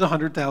price is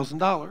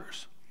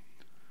 $100,000.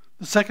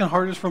 The second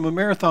heart is from a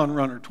marathon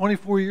runner,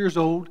 24 years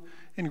old,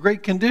 in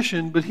great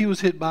condition, but he was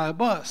hit by a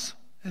bus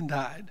and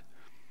died.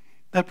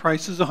 That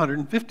price is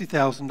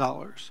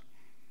 $150,000.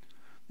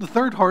 The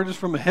third heart is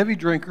from a heavy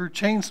drinker,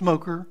 chain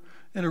smoker,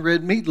 and a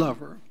red meat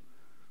lover.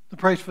 The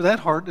price for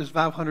that heart is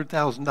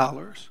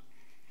 $500,000.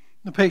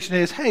 The patient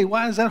asks, hey,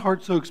 why is that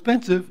heart so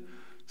expensive,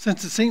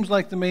 since it seems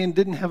like the man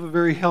didn't have a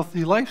very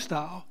healthy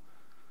lifestyle?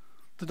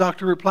 The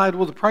doctor replied,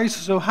 well, the price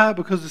is so high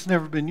because it's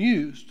never been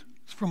used.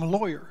 It's from a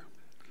lawyer.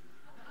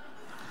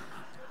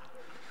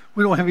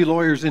 We don't have any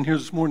lawyers in here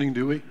this morning,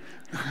 do we?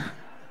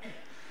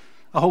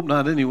 I hope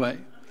not anyway.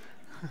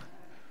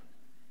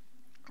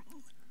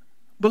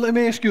 But let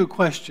me ask you a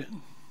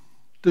question.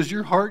 Does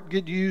your heart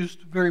get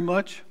used very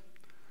much?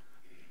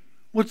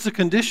 What's the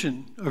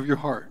condition of your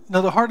heart?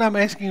 Now, the heart I'm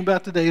asking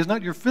about today is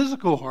not your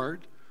physical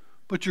heart,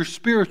 but your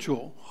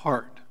spiritual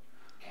heart.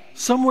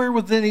 Somewhere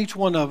within each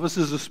one of us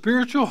is a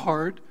spiritual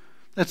heart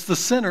that's the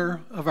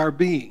center of our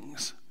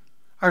beings.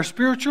 Our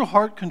spiritual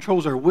heart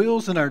controls our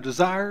wills and our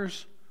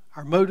desires,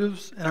 our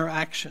motives, and our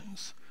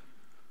actions.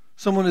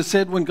 Someone has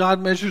said when God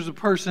measures a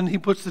person, he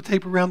puts the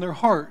tape around their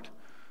heart,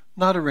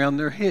 not around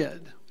their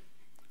head.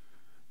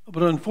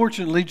 But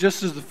unfortunately,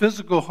 just as the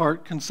physical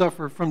heart can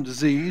suffer from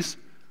disease,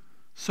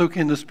 so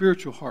can the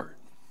spiritual heart.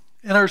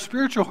 And our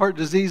spiritual heart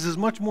disease is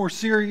much more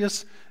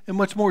serious and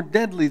much more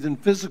deadly than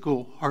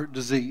physical heart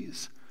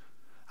disease.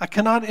 I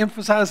cannot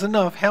emphasize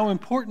enough how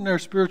important our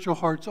spiritual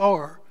hearts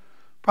are.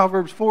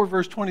 Proverbs 4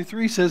 verse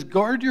 23 says,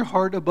 guard your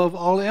heart above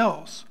all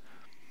else.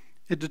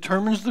 It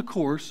determines the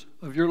course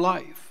of your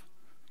life.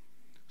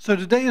 So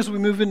today as we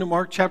move into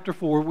Mark chapter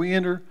 4, we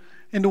enter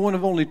into one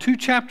of only 2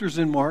 chapters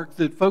in Mark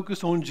that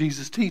focus on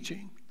Jesus'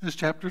 teaching. There's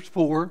chapters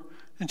 4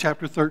 and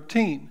chapter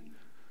 13.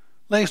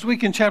 Last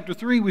week in chapter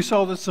 3, we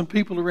saw that some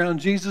people around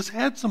Jesus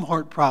had some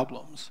heart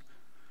problems.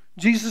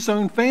 Jesus'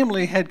 own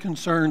family had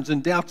concerns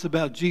and doubts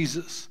about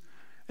Jesus.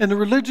 And the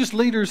religious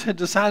leaders had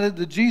decided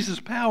that Jesus'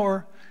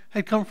 power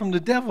had come from the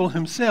devil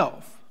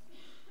himself.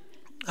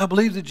 I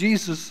believe that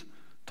Jesus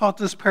taught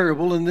this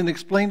parable and then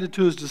explained it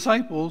to his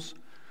disciples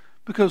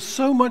because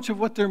so much of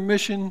what their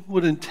mission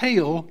would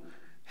entail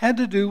had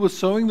to do with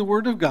sowing the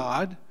word of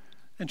God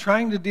and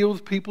trying to deal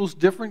with people's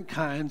different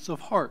kinds of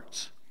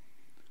hearts.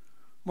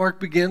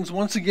 Mark begins,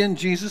 once again,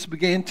 Jesus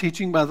began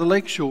teaching by the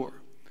lake shore.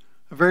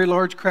 A very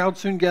large crowd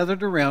soon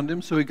gathered around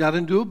him, so he got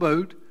into a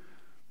boat.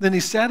 Then he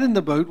sat in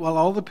the boat while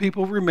all the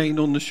people remained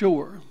on the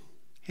shore.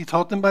 He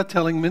taught them by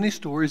telling many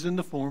stories in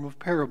the form of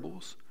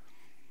parables.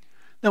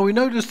 Now we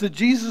notice that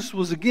Jesus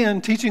was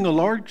again teaching a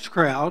large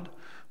crowd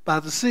by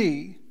the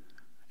sea.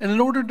 And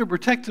in order to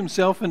protect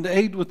himself and to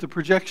aid with the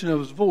projection of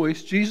his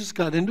voice, Jesus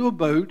got into a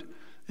boat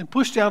and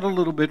pushed out a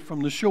little bit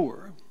from the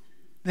shore.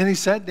 Then he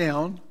sat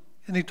down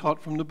and he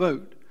taught from the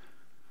boat.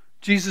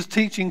 Jesus'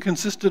 teaching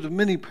consisted of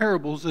many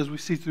parables as we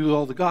see through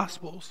all the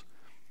Gospels.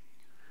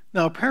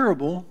 Now a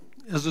parable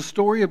is a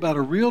story about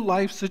a real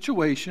life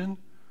situation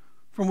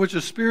from which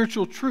a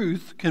spiritual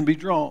truth can be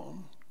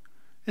drawn.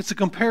 It's a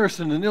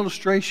comparison, an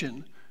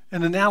illustration,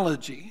 an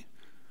analogy.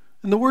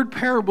 And the word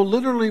parable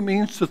literally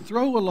means to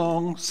throw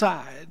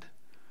alongside.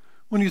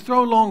 When you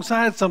throw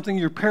alongside something,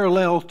 you're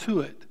parallel to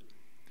it.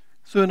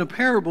 So in a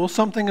parable,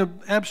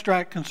 something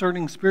abstract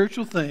concerning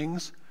spiritual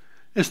things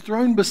is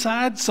thrown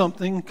beside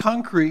something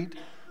concrete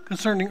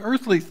concerning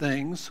earthly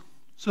things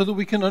so that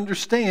we can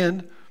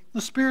understand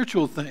the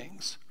spiritual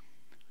things.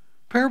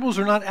 Parables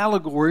are not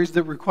allegories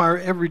that require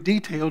every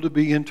detail to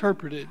be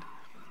interpreted.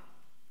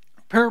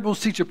 Parables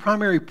teach a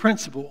primary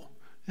principle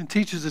and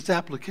teaches its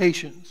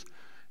applications.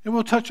 And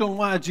we'll touch on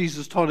why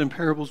Jesus taught in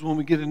parables when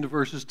we get into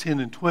verses 10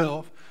 and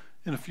 12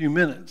 in a few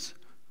minutes.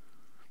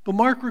 But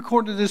Mark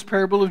recorded this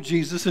parable of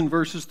Jesus in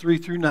verses 3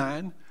 through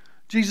 9.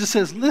 Jesus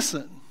says,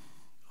 "Listen,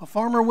 a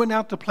farmer went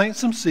out to plant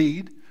some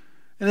seed,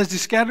 and as he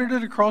scattered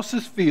it across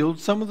his field,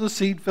 some of the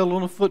seed fell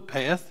on a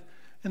footpath,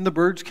 and the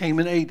birds came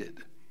and ate it.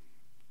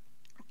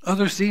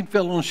 Other seed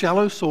fell on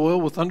shallow soil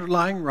with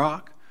underlying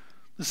rock.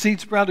 The seed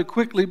sprouted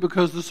quickly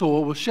because the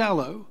soil was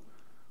shallow,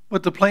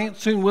 but the plant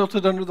soon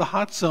wilted under the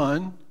hot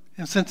sun,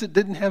 and since it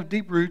didn't have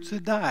deep roots,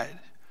 it died.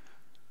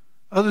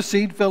 Other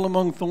seed fell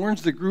among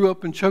thorns that grew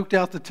up and choked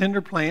out the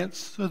tender plants,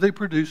 so they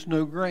produced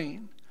no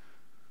grain.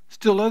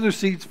 Still other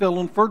seeds fell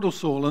on fertile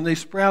soil, and they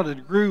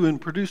sprouted, grew,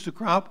 and produced a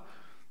crop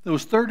that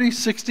was 30,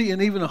 60,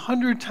 and even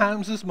 100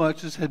 times as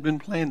much as had been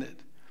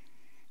planted."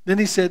 Then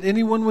he said,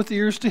 "Anyone with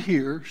ears to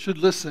hear should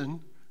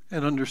listen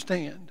and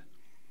understand."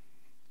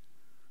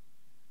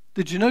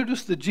 Did you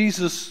notice that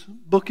Jesus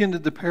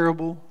bookended the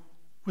parable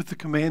with the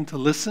command to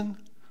listen?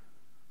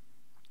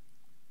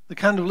 The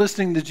kind of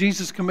listening that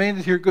Jesus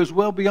commanded here goes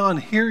well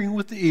beyond hearing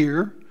with the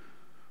ear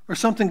or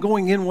something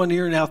going in one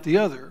ear and out the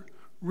other.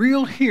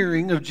 Real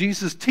hearing of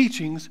Jesus'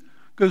 teachings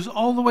goes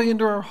all the way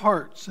into our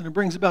hearts, and it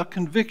brings about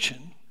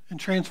conviction and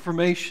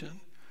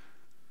transformation.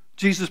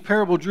 Jesus'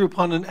 parable drew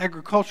upon an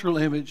agricultural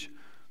image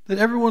that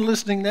everyone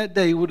listening that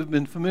day would have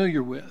been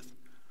familiar with.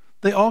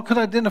 They all could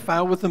identify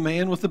with a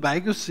man with a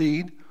bag of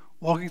seed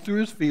walking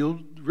through his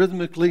field,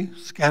 rhythmically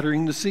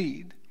scattering the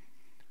seed.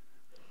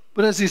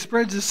 But as he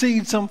spreads the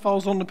seed, some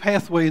falls on the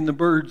pathway and the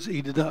birds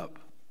eat it up.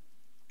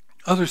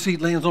 Other seed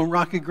lands on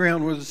rocky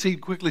ground where the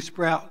seed quickly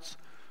sprouts,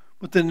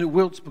 but then it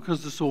wilts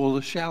because the soil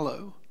is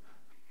shallow.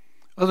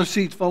 Other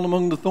seeds fall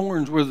among the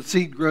thorns where the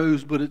seed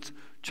grows, but it's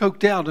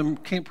choked out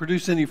and can't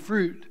produce any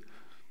fruit.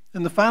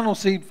 And the final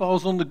seed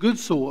falls on the good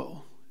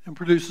soil and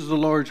produces a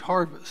large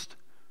harvest.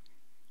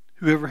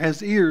 Whoever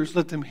has ears,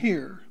 let them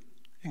hear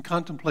and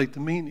contemplate the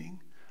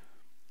meaning.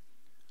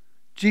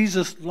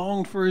 Jesus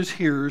longed for his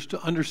hearers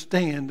to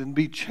understand and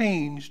be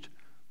changed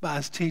by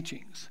his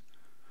teachings.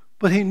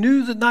 But he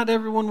knew that not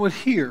everyone would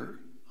hear,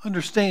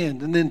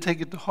 understand, and then take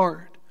it to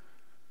heart.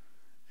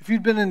 If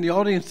you'd been in the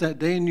audience that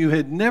day and you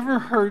had never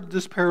heard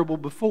this parable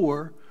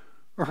before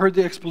or heard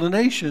the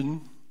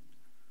explanation,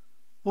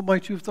 what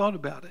might you have thought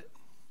about it?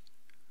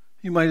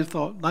 You might have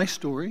thought, nice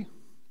story,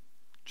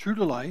 true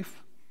to life,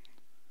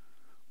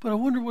 but I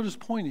wonder what his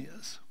point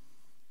is.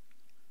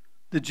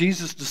 Did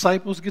Jesus'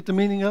 disciples get the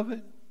meaning of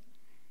it?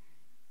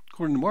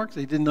 According to Mark,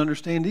 they didn't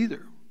understand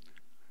either.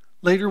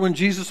 Later, when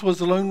Jesus was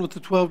alone with the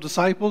 12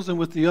 disciples and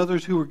with the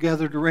others who were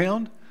gathered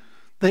around,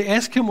 they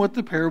asked him what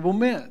the parable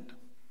meant.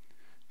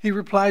 He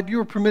replied,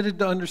 "You are permitted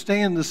to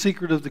understand the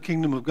secret of the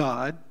kingdom of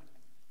God,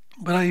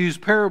 but I use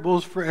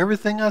parables for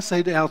everything I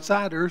say to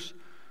outsiders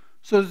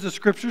so that the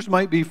scriptures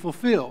might be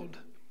fulfilled.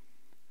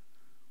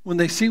 When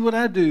they see what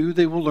I do,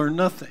 they will learn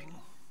nothing.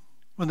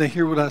 When they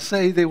hear what I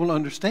say, they will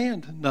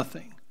understand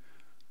nothing.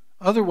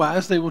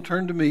 Otherwise, they will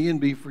turn to me and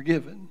be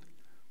forgiven."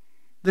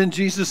 Then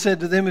Jesus said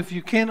to them, "If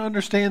you can't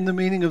understand the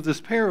meaning of this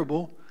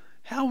parable,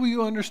 how will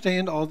you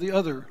understand all the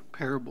other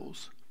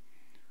parables?"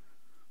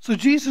 So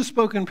Jesus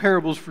spoke in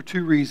parables for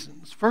two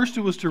reasons. First,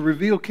 it was to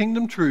reveal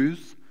kingdom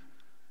truths,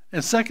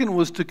 and second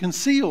was to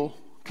conceal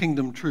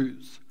kingdom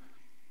truths.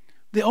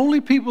 The only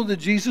people that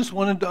Jesus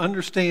wanted to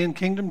understand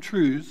kingdom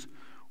truths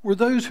were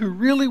those who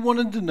really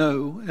wanted to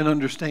know and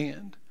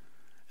understand,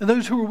 and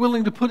those who were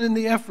willing to put in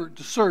the effort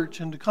to search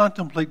and to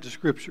contemplate the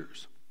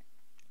scriptures.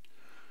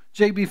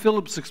 J.B.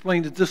 Phillips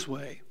explained it this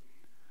way: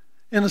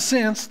 in a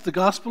sense, the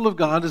gospel of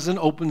God is an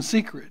open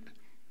secret,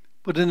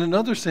 but in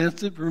another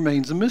sense, it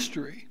remains a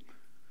mystery.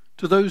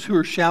 To those who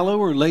are shallow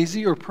or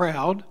lazy or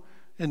proud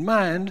in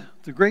mind,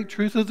 the great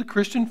truth of the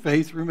Christian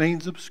faith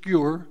remains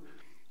obscure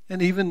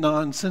and even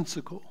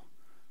nonsensical.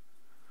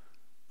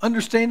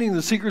 Understanding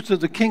the secrets of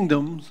the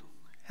kingdoms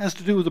has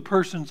to do with a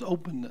person's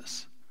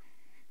openness.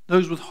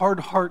 Those with hard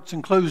hearts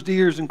and closed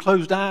ears and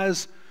closed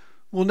eyes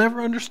will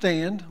never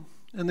understand,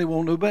 and they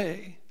won't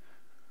obey.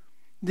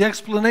 The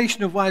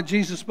explanation of why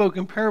Jesus spoke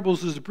in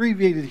parables is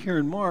abbreviated here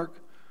in Mark,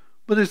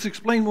 but it's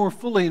explained more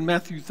fully in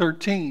Matthew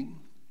 13.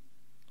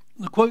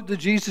 The quote that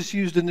Jesus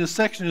used in this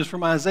section is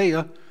from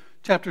Isaiah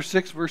chapter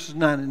 6, verses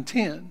 9 and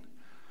 10,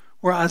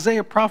 where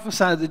Isaiah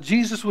prophesied that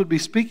Jesus would be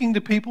speaking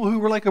to people who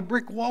were like a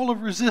brick wall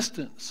of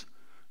resistance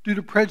due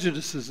to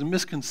prejudices and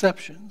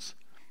misconceptions,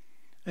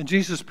 and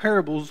Jesus'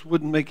 parables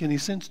wouldn't make any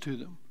sense to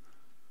them.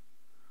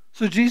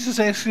 So Jesus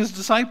asked his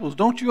disciples,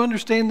 "Don't you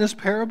understand this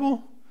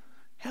parable?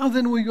 How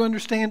then will you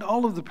understand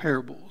all of the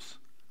parables?"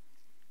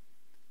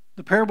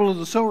 The parable of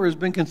the sower has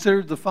been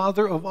considered the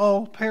father of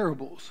all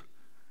parables,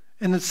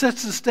 and it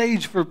sets the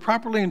stage for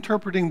properly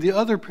interpreting the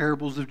other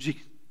parables of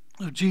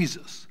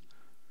Jesus.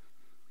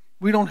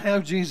 We don't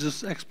have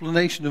Jesus'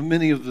 explanation of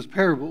many of the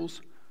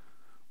parables,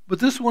 but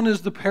this one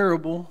is the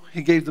parable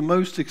he gave the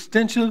most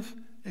extensive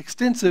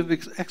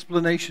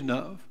explanation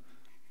of.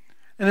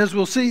 And as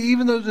we'll see,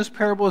 even though this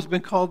parable has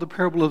been called the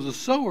parable of the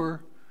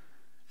sower,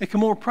 it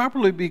can more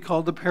properly be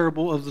called the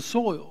parable of the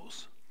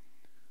soils.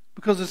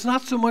 Because it's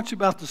not so much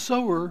about the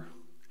sower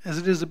as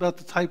it is about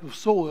the type of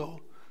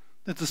soil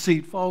that the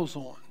seed falls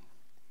on.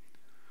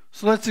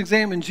 So let's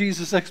examine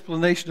Jesus'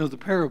 explanation of the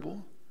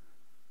parable.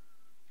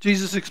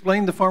 Jesus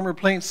explained the farmer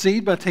plants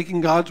seed by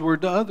taking God's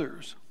word to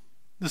others.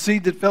 The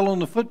seed that fell on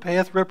the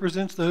footpath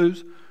represents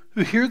those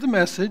who hear the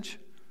message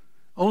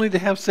only to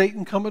have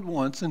Satan come at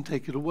once and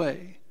take it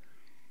away.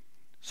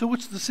 So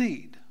what's the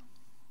seed?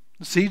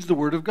 The seed's the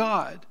word of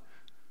God.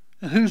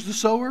 And who's the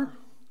sower?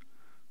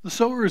 The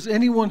sower is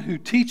anyone who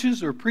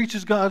teaches or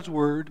preaches God's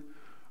word,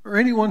 or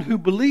anyone who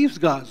believes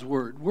God's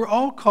word. We're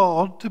all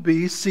called to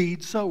be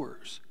seed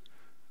sowers.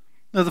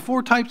 Now, the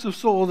 4 types of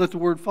soil that the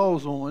word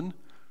falls on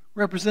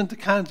represent the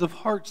kinds of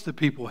hearts that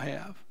people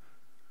have.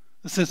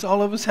 And since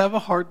all of us have a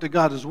heart that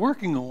God is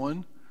working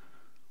on,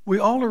 we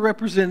all are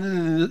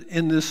represented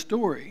in this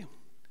story.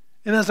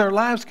 And as our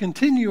lives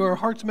continue, our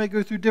hearts may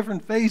go through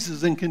different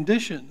phases and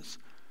conditions.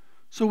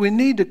 So we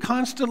need to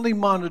constantly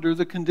monitor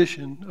the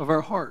condition of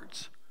our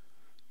hearts.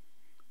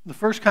 The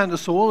first kind of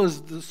soil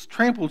is this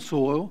trampled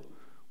soil,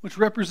 which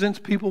represents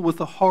people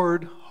with a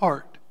hard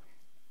heart.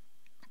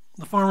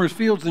 The farmers'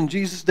 fields in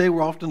Jesus' day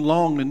were often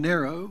long and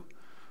narrow,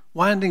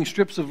 winding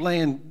strips of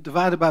land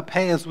divided by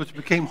paths which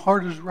became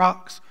hard as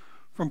rocks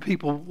from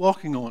people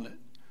walking on it.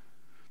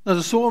 Now,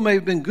 the soil may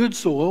have been good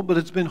soil, but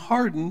it's been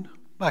hardened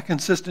by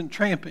consistent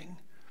tramping.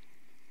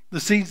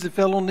 The seeds that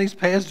fell on these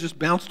paths just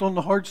bounced on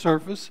the hard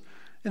surface,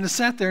 and it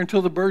sat there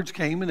until the birds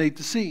came and ate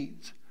the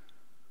seeds.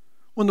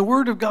 When the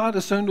word of God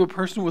is sown to a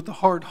person with a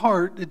hard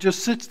heart, it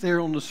just sits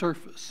there on the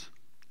surface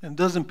and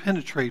doesn't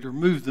penetrate or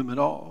move them at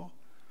all.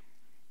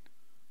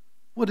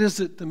 What is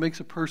it that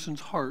makes a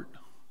person's heart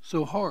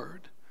so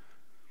hard?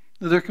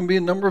 Now, there can be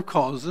a number of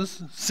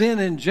causes. Sin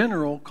in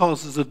general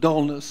causes a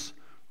dullness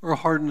or a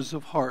hardness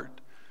of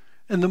heart.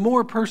 And the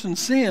more a person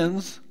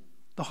sins,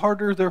 the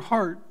harder their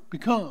heart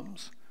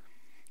becomes.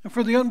 And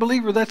for the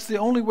unbeliever, that's the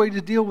only way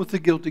to deal with the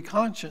guilty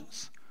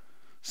conscience.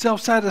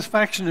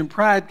 Self-satisfaction and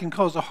pride can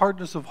cause a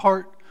hardness of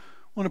heart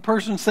when a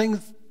person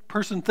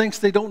thinks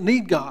they don't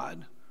need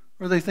God,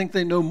 or they think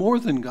they know more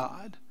than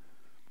God.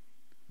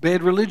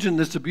 Bad religion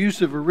that's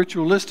abusive or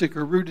ritualistic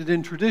or rooted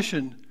in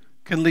tradition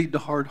can lead to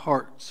hard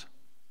hearts.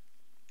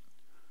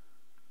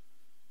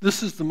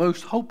 This is the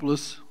most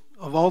hopeless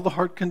of all the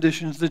heart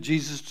conditions that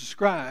Jesus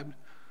described,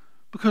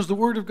 because the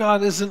Word of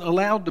God isn't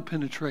allowed to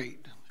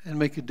penetrate and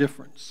make a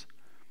difference.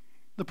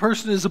 The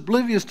person is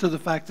oblivious to the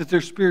fact that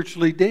they're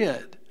spiritually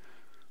dead.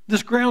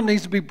 This ground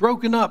needs to be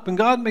broken up, and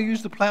God may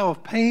use the plow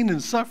of pain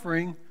and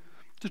suffering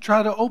to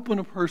try to open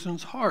a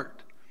person's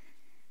heart.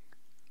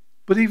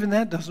 But even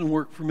that doesn't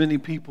work for many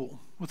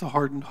people with a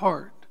hardened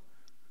heart.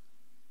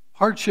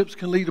 Hardships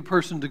can lead a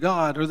person to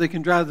God, or they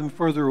can drive them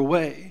further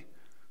away,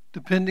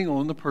 depending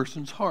on the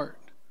person's heart.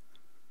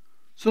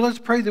 So let's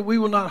pray that we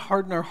will not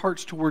harden our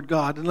hearts toward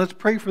God, and let's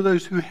pray for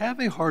those who have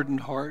a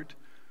hardened heart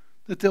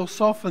that they'll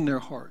soften their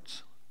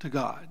hearts to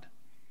God.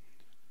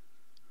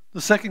 The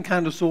second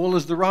kind of soil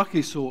is the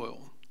rocky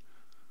soil.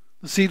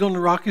 The seed on the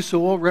rocky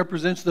soil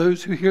represents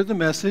those who hear the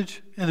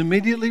message and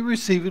immediately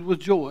receive it with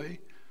joy.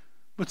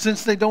 But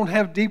since they don't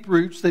have deep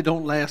roots, they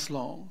don't last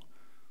long.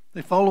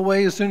 They fall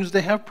away as soon as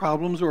they have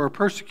problems or are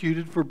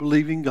persecuted for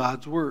believing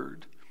God's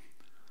word.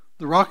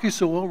 The rocky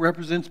soil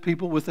represents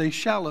people with a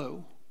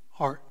shallow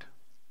heart.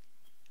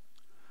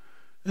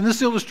 In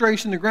this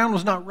illustration, the ground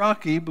was not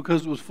rocky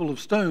because it was full of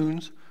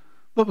stones,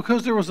 but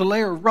because there was a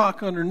layer of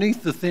rock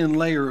underneath the thin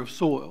layer of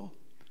soil.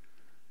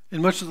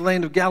 In much of the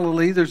land of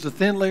Galilee, there's a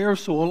thin layer of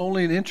soil,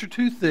 only an inch or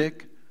two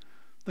thick,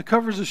 that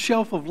covers a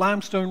shelf of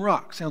limestone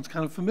rock. Sounds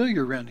kind of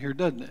familiar around here,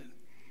 doesn't it?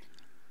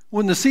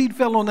 When the seed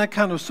fell on that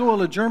kind of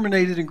soil, it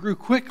germinated and grew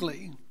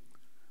quickly,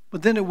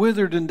 but then it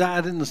withered and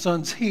died in the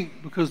sun's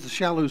heat because the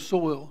shallow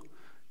soil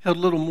held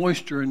little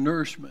moisture and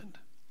nourishment.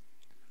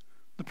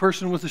 The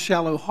person with a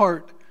shallow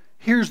heart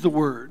hears the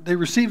word. They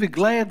receive it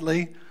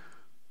gladly,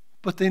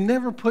 but they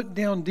never put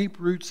down deep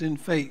roots in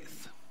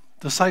faith,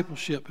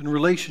 discipleship, and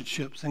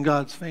relationships in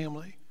God's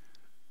family.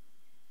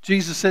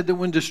 Jesus said that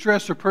when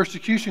distress or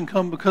persecution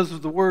come because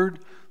of the word,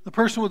 the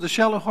person with a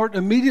shallow heart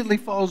immediately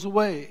falls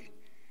away.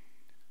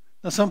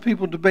 Now, some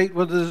people debate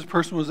whether this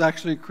person was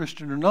actually a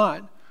Christian or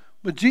not,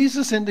 but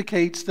Jesus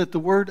indicates that the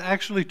word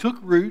actually took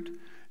root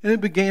and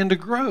it began to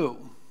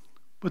grow,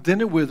 but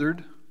then it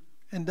withered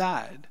and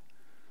died.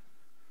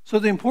 So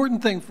the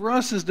important thing for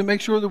us is to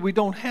make sure that we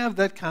don't have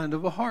that kind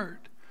of a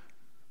heart.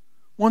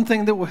 One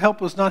thing that will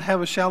help us not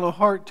have a shallow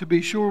heart, to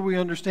be sure we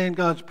understand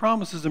God's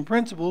promises and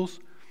principles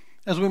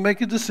as we make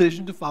a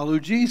decision to follow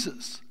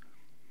Jesus.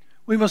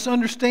 We must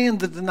understand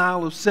the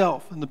denial of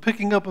self and the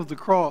picking up of the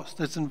cross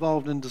that's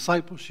involved in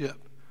discipleship.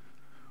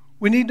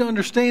 We need to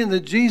understand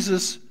that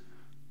Jesus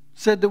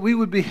said that we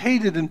would be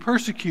hated and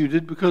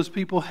persecuted because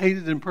people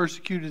hated and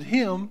persecuted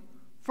him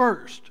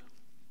first.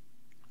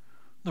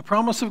 The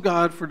promise of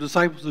God for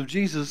disciples of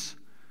Jesus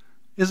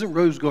isn't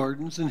rose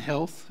gardens and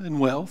health and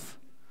wealth,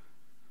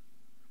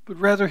 but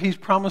rather he's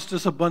promised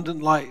us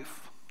abundant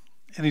life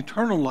and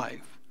eternal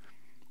life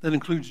that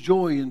includes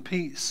joy and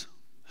peace,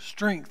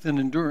 strength and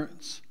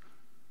endurance.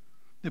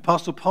 The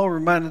Apostle Paul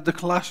reminded the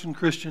Colossian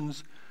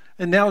Christians,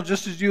 and now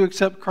just as you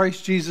accept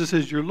Christ Jesus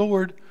as your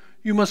Lord,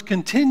 you must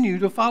continue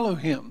to follow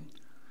him.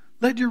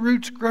 Let your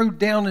roots grow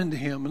down into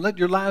him and let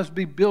your lives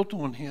be built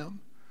on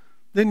him.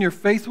 Then your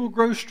faith will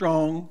grow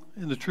strong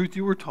in the truth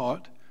you were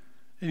taught,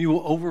 and you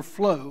will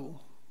overflow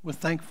with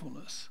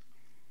thankfulness.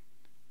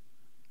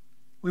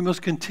 We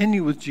must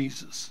continue with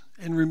Jesus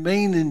and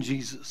remain in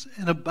Jesus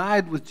and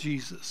abide with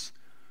Jesus,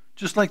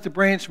 just like the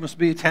branch must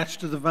be attached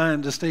to the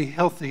vine to stay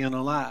healthy and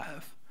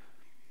alive.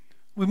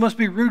 We must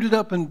be rooted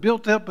up and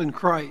built up in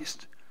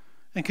Christ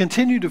and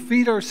continue to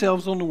feed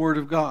ourselves on the Word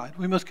of God.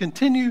 We must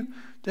continue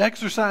to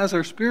exercise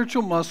our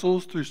spiritual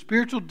muscles through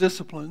spiritual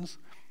disciplines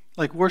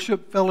like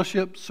worship,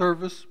 fellowship,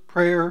 service,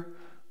 prayer,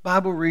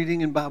 Bible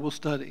reading, and Bible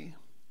study.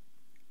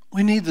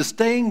 We need the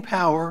staying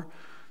power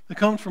that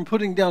comes from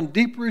putting down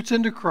deep roots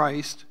into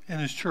Christ and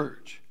his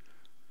church.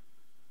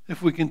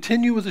 If we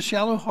continue with a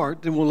shallow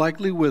heart, then we'll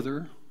likely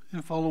wither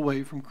and fall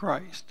away from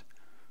Christ.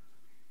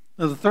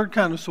 Now, the third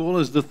kind of soil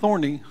is the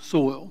thorny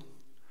soil.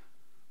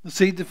 The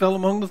seed that fell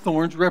among the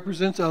thorns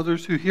represents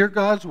others who hear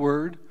God's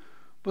word,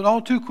 but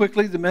all too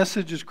quickly the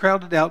message is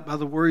crowded out by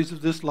the worries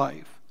of this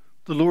life,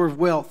 the lure of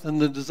wealth,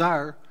 and the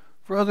desire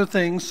for other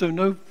things, so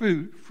no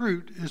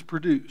fruit is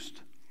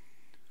produced.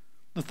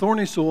 The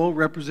thorny soil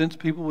represents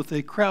people with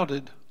a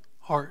crowded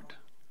heart.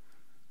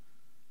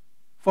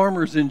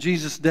 Farmers in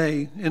Jesus'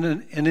 day and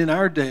in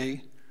our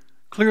day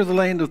clear the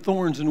land of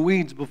thorns and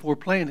weeds before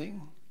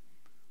planting.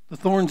 The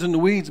thorns and the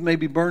weeds may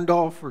be burned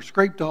off or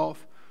scraped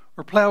off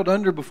or plowed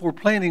under before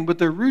planting, but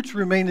their roots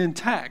remain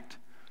intact,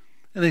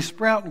 and they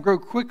sprout and grow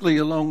quickly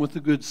along with the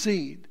good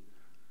seed.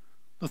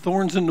 The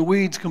thorns and the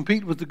weeds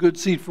compete with the good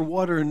seed for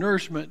water and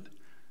nourishment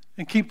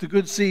and keep the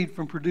good seed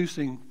from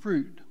producing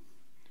fruit.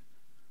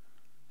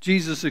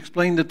 Jesus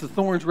explained that the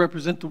thorns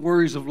represent the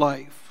worries of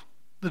life,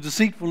 the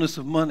deceitfulness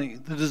of money,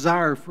 the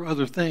desire for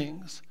other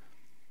things.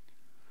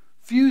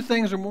 Few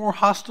things are more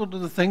hostile to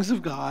the things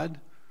of God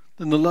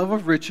than the love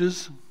of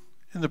riches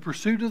and the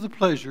pursuit of the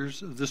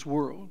pleasures of this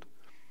world.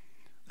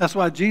 That's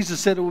why Jesus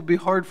said it would be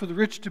hard for the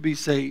rich to be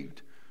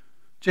saved.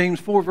 James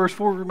 4 verse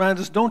 4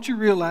 reminds us, don't you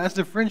realize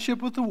that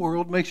friendship with the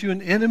world makes you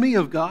an enemy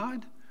of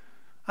God?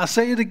 I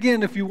say it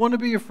again, if you want to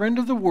be a friend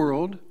of the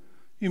world,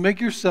 you make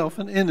yourself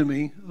an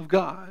enemy of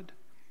God.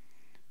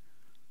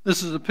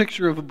 This is a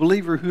picture of a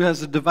believer who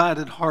has a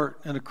divided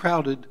heart and a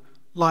crowded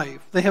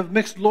life. They have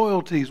mixed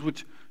loyalties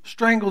which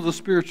strangle the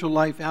spiritual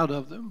life out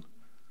of them.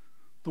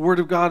 The Word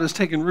of God has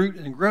taken root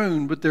and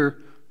grown, but their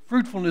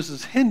fruitfulness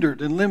is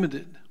hindered and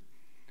limited.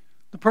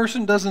 The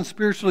person doesn't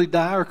spiritually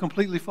die or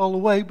completely fall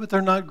away, but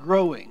they're not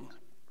growing.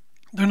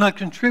 They're not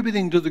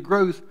contributing to the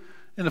growth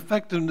and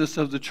effectiveness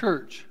of the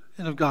church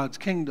and of God's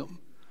kingdom.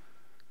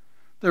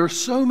 There are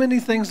so many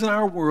things in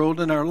our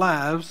world and our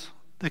lives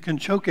that can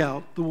choke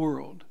out the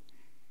world.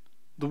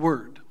 The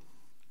Word.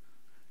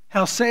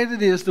 How sad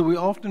it is that we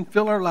often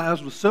fill our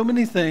lives with so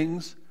many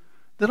things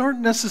that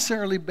aren't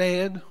necessarily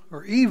bad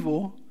or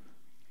evil,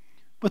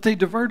 but they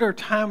divert our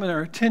time and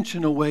our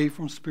attention away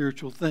from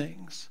spiritual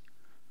things.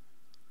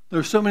 There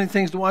are so many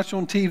things to watch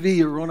on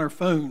TV or on our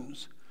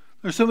phones.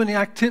 There are so many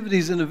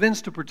activities and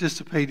events to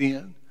participate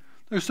in.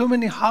 There are so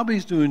many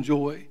hobbies to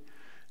enjoy.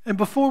 And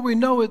before we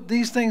know it,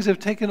 these things have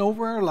taken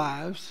over our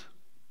lives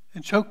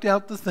and choked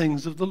out the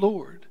things of the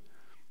Lord.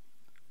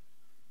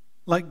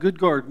 Like good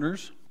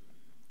gardeners,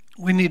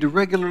 we need to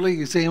regularly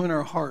examine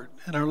our heart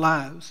and our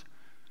lives.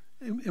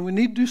 And we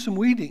need to do some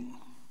weeding.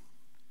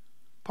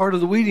 Part of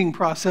the weeding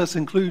process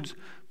includes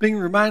being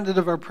reminded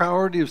of our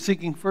priority of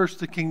seeking first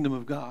the kingdom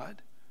of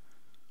God.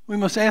 We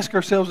must ask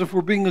ourselves if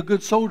we're being a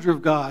good soldier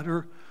of God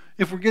or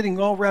if we're getting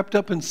all wrapped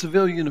up in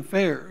civilian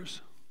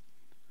affairs.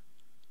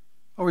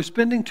 Are we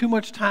spending too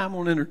much time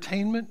on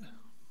entertainment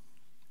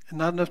and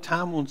not enough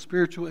time on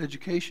spiritual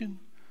education?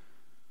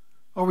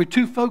 Are we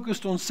too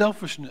focused on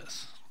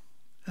selfishness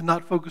and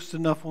not focused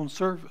enough on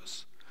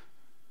service?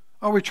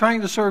 Are we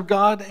trying to serve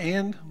God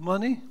and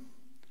money?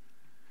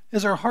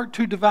 Is our heart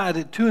too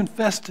divided, too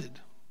infested,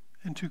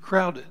 and too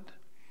crowded?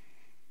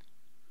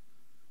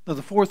 Now,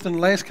 the fourth and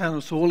last kind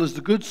of soil is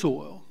the good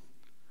soil.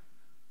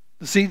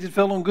 The seed that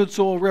fell on good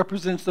soil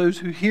represents those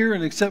who hear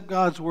and accept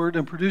God's word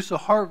and produce a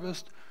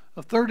harvest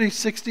of 30,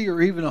 60,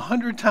 or even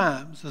 100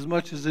 times as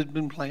much as had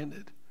been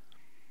planted.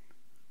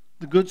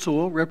 The good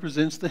soil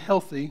represents the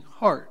healthy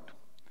heart.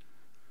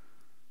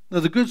 Now,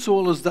 the good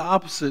soil is the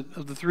opposite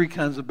of the three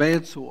kinds of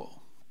bad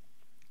soil.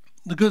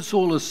 The good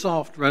soil is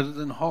soft rather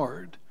than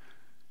hard.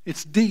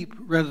 It's deep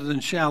rather than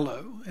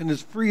shallow, and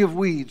is free of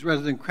weeds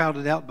rather than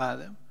crowded out by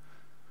them.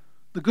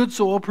 The good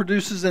soil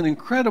produces an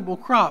incredible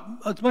crop,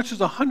 as much as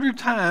 100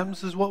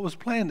 times as what was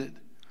planted.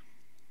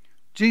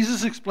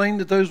 Jesus explained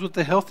that those with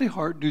the healthy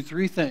heart do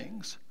three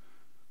things.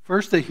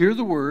 First, they hear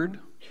the word.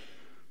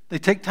 They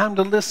take time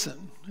to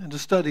listen and to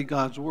study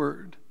God's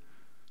word.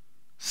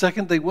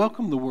 Second, they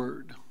welcome the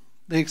word.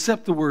 They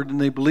accept the word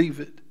and they believe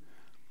it.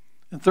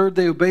 And third,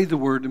 they obey the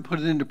word and put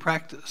it into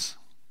practice.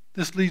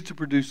 This leads to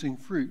producing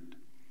fruit.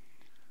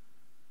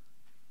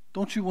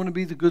 Don't you want to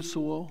be the good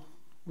soil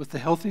with the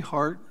healthy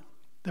heart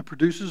that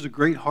produces a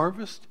great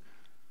harvest?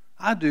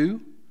 I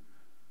do.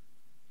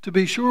 To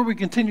be sure we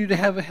continue to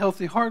have a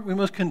healthy heart, we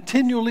must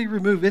continually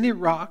remove any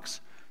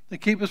rocks that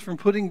keep us from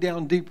putting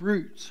down deep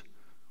roots.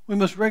 We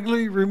must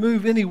regularly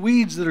remove any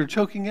weeds that are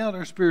choking out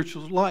our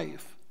spiritual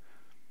life.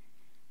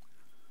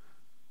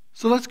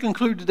 So let's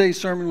conclude today's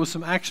sermon with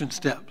some action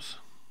steps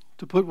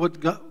to put what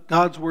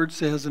God's Word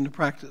says into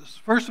practice.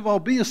 First of all,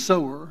 be a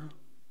sower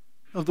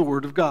of the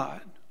Word of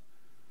God.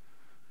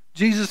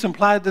 Jesus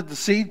implied that the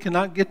seed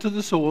cannot get to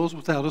the soils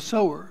without a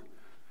sower,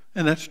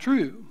 and that's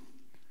true.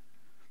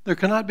 There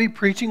cannot be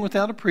preaching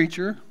without a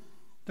preacher,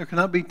 there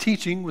cannot be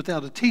teaching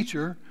without a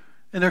teacher,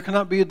 and there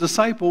cannot be a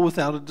disciple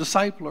without a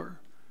discipler.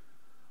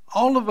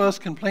 All of us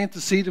can plant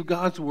the seed of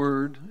God's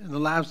Word in the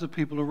lives of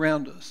people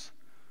around us.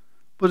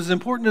 But as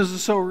important as the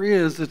sower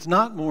is, it's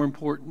not more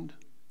important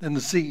than the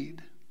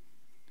seed.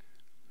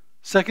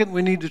 Second,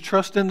 we need to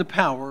trust in the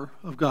power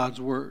of God's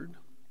Word.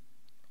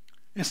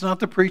 It's not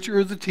the preacher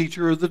or the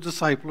teacher or the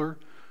discipler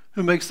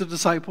who makes the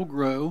disciple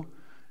grow.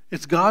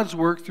 It's God's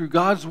work through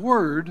God's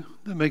Word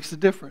that makes the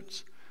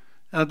difference.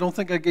 And I don't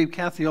think I gave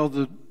Kathy all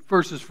the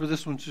verses for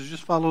this one, so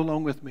just follow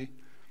along with me.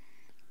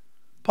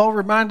 Paul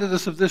reminded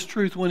us of this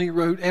truth when he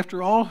wrote,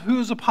 "After all, who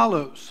is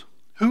Apollos?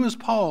 Who is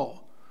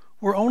Paul?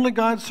 We're only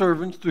God's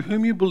servants through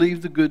whom you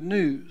believe the good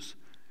news.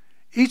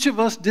 Each of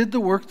us did the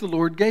work the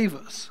Lord gave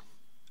us.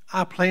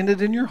 I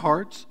planted in your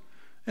hearts,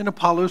 and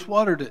Apollos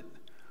watered it.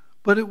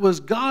 But it was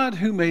God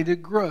who made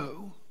it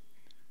grow."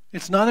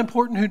 It's not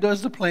important who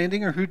does the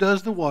planting or who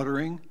does the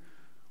watering.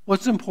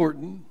 What's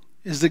important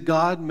is that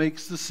God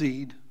makes the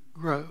seed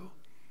grow.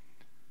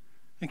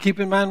 And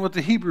keep in mind what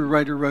the Hebrew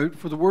writer wrote,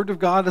 "For the word of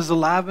God is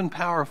alive and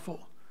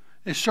powerful,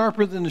 is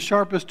sharper than the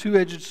sharpest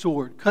two-edged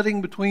sword,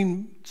 cutting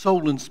between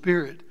soul and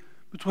spirit,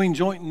 between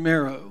joint and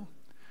marrow.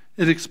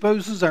 It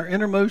exposes our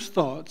innermost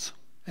thoughts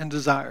and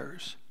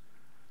desires."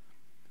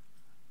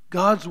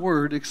 God's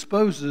word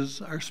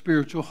exposes our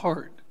spiritual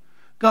heart.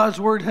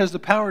 God's word has the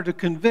power to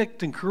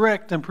convict and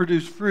correct and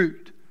produce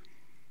fruit.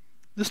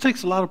 This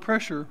takes a lot of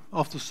pressure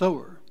off the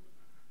sower.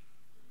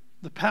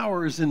 The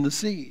power is in the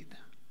seed.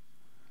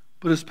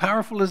 But as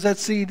powerful as that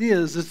seed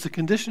is, it's the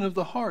condition of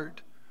the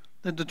heart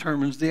that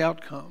determines the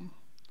outcome.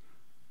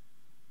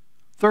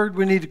 Third,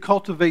 we need to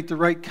cultivate the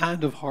right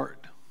kind of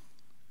heart.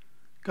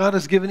 God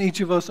has given each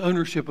of us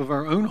ownership of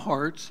our own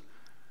hearts,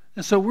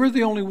 and so we're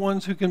the only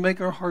ones who can make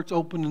our hearts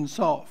open and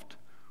soft,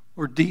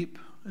 or deep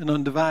and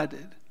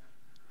undivided.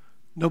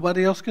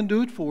 Nobody else can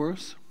do it for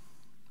us,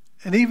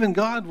 and even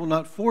God will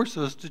not force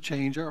us to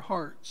change our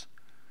hearts.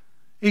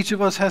 Each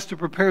of us has to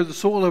prepare the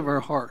soil of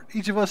our heart.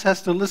 Each of us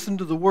has to listen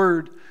to the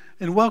Word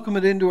and welcome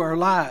it into our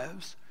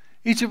lives.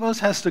 Each of us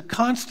has to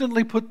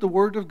constantly put the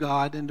Word of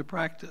God into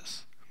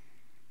practice.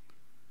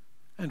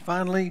 And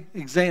finally,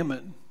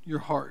 examine your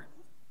heart.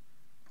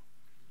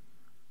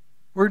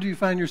 Where do you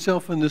find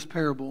yourself in this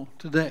parable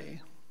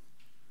today?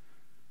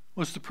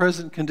 What's the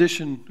present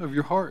condition of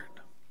your heart?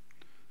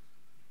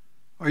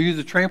 Are you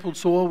the trampled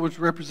soil which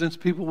represents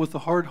people with a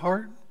hard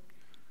heart?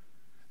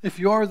 If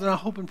you are, then I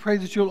hope and pray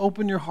that you'll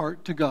open your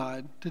heart to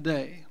God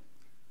today.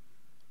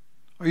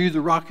 Are you the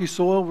rocky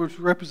soil which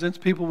represents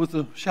people with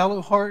a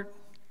shallow heart?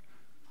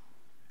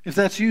 If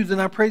that's you,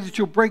 then I pray that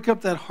you'll break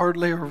up that hard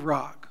layer of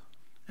rock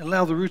and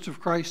allow the roots of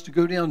Christ to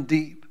go down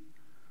deep.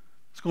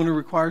 It's going to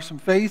require some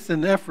faith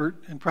and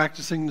effort in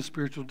practicing the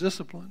spiritual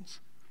disciplines.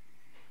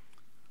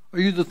 Are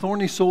you the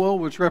thorny soil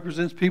which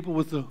represents people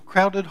with a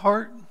crowded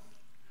heart?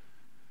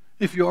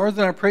 If you are,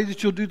 then I pray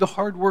that you'll do the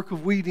hard work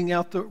of weeding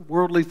out the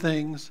worldly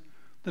things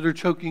that are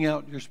choking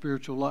out your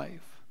spiritual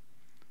life.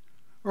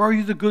 Or are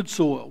you the good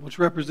soil, which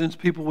represents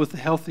people with a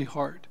healthy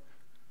heart?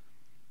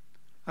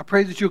 I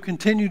pray that you'll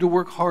continue to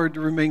work hard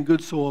to remain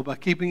good soil by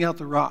keeping out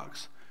the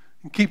rocks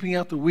and keeping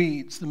out the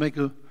weeds that make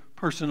a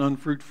person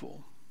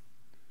unfruitful.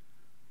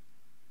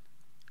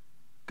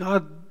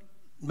 God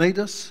made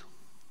us,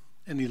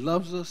 and He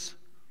loves us,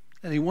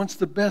 and He wants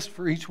the best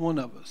for each one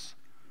of us.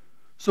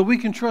 So we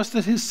can trust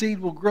that His seed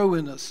will grow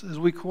in us as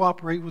we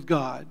cooperate with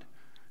God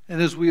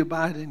and as we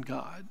abide in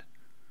God.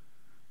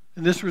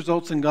 And this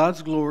results in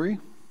God's glory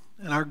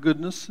and our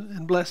goodness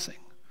and blessing.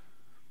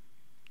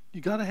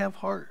 You got to have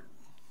heart.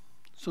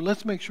 So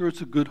let's make sure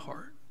it's a good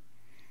heart.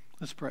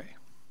 Let's pray.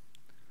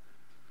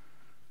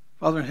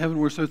 Father in heaven,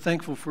 we're so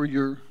thankful for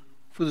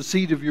the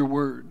seed of your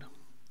word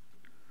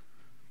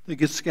that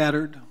gets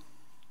scattered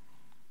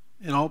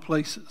in all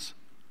places.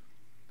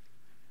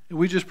 And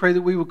we just pray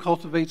that we would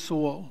cultivate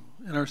soil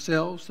in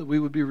ourselves, that we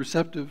would be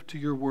receptive to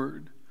your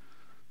word,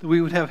 that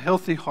we would have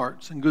healthy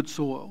hearts and good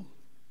soil.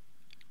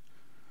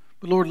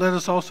 But Lord, let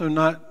us also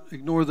not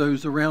ignore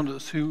those around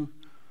us who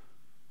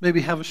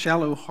maybe have a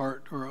shallow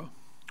heart or a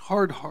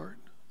hard heart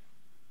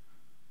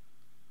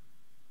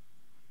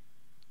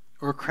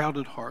or a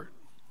crowded heart.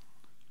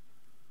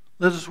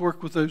 Let us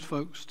work with those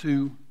folks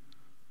to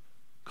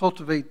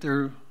cultivate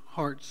their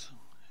hearts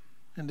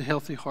into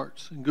healthy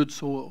hearts and good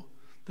soil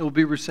that will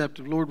be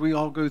receptive. Lord, we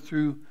all go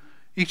through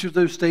each of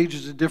those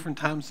stages at different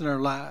times in our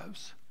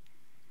lives.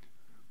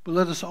 But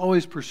let us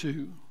always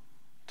pursue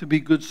to be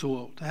good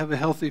soil, to have a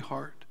healthy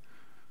heart,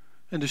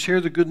 and to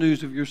share the good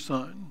news of your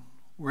Son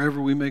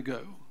wherever we may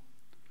go.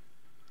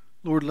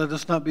 Lord, let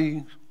us not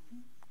be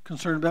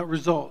concerned about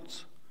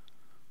results,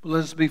 but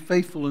let us be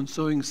faithful in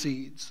sowing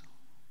seeds,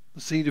 the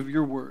seed of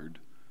your word,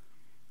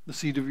 the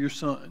seed of your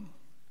Son,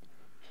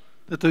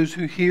 that those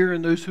who hear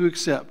and those who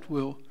accept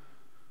will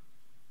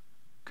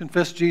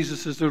confess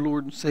Jesus as their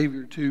Lord and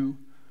Savior, to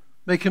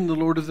make him the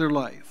Lord of their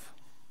life,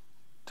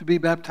 to be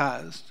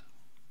baptized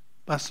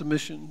by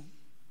submission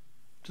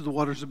to the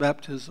waters of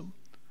baptism.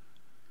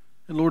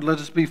 And Lord, let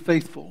us be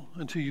faithful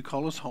until you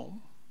call us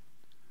home.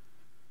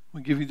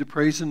 We give you the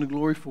praise and the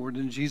glory for it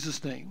in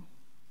Jesus' name.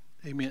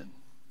 Amen.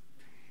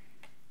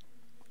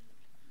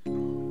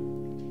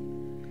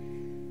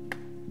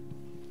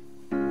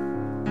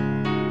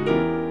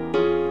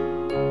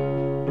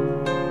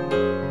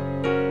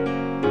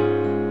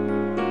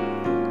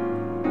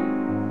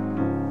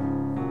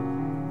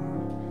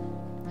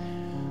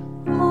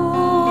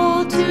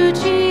 All to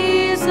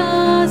Jesus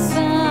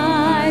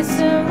I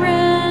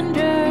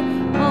surrender,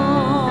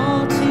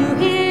 all to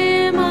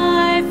him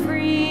I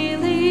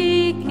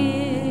freely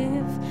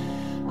give.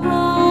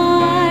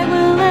 I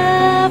will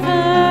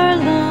ever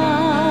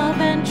love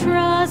and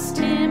trust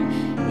him,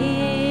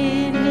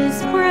 in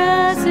his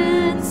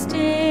presence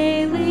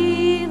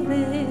daily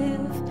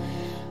live.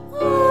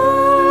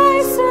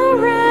 I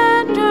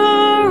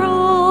surrender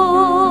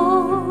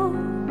all,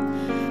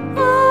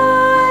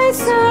 I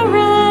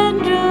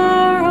surrender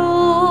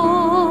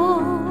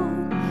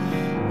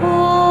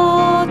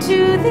all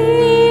to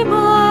thee,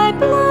 my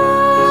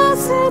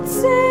blessed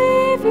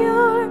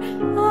Savior,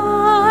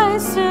 I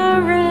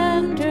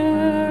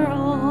surrender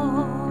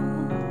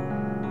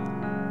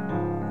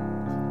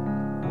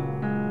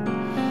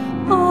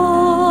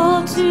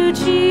all to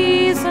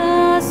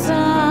Jesus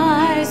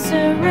I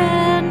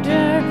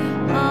surrender,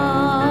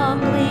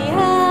 humbly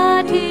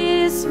at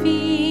his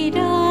feet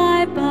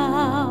I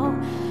bow,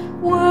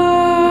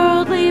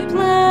 worldly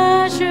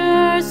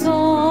pleasures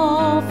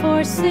all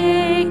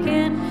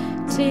forsaken,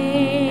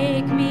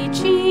 take me,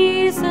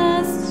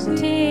 Jesus,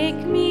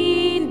 take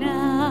me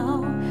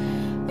now.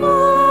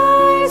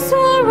 I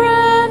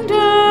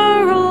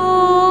surrender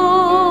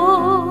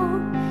all,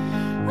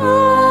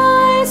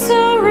 I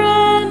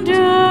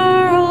surrender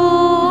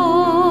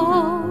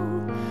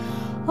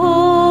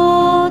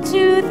all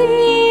to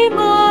thee,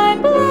 my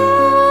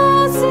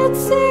blessed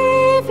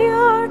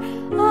Savior,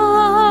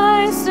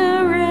 I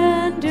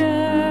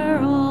surrender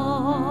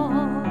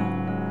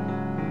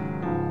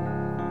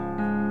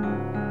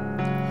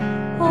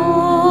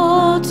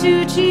all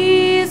to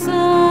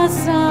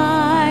Jesus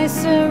I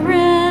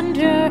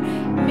surrender,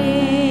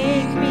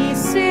 make me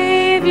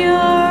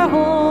Savior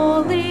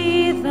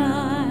wholly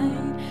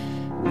thine.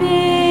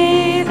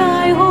 May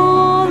thy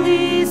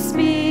Holy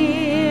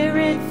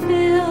Spirit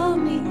fill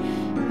me,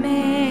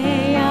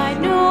 may I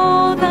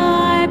know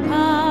thy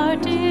power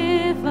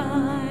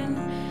divine.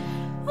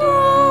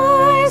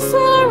 I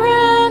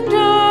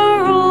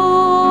surrender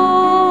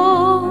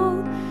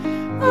all,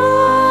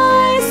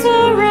 I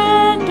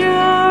surrender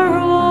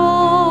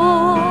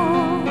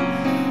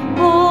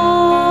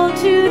all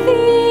to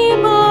thee,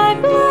 my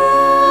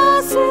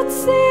blessed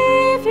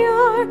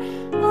Savior,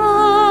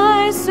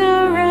 I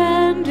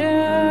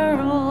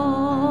surrender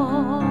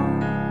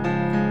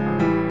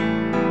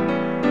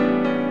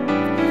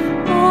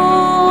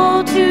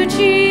all to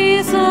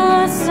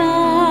Jesus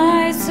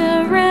I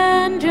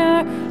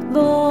surrender,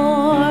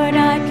 Lord,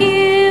 I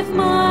give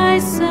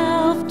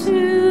myself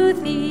to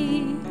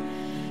thee.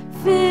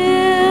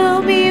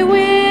 Fill me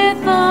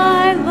with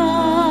thy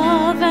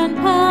love and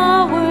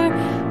power,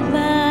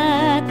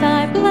 let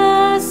thy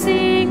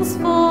blessings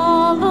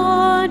fall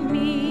on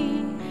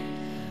me.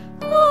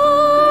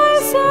 I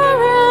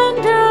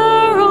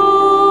surrender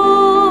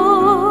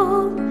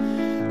all,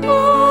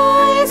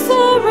 I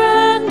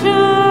surrender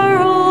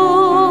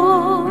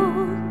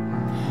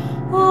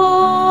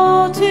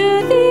all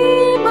to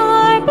thee,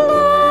 my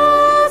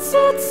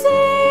blessed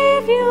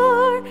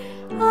Savior,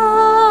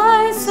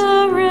 I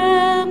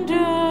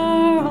surrender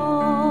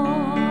all.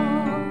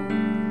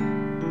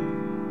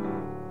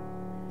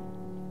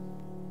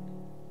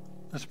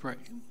 Let's pray.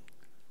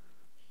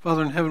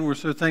 Father in heaven, we're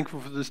so thankful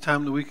for this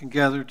time that we can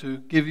gather to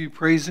give you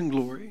praise and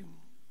glory.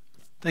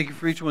 Thank you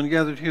for each one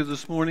gathered here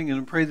this morning,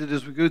 and I pray that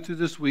as we go through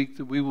this week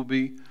that we will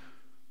be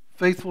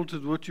faithful to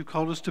what you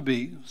called us to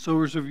be,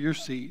 sowers of your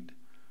seed,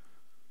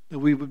 that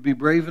we would be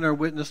brave in our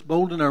witness,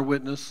 bold in our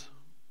witness,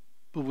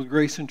 but with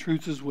grace and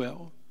truth as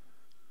well,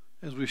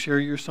 as we share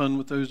your Son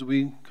with those that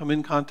we come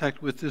in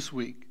contact with this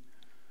week.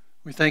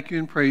 We thank you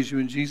and praise you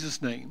in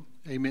Jesus' name.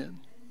 Amen.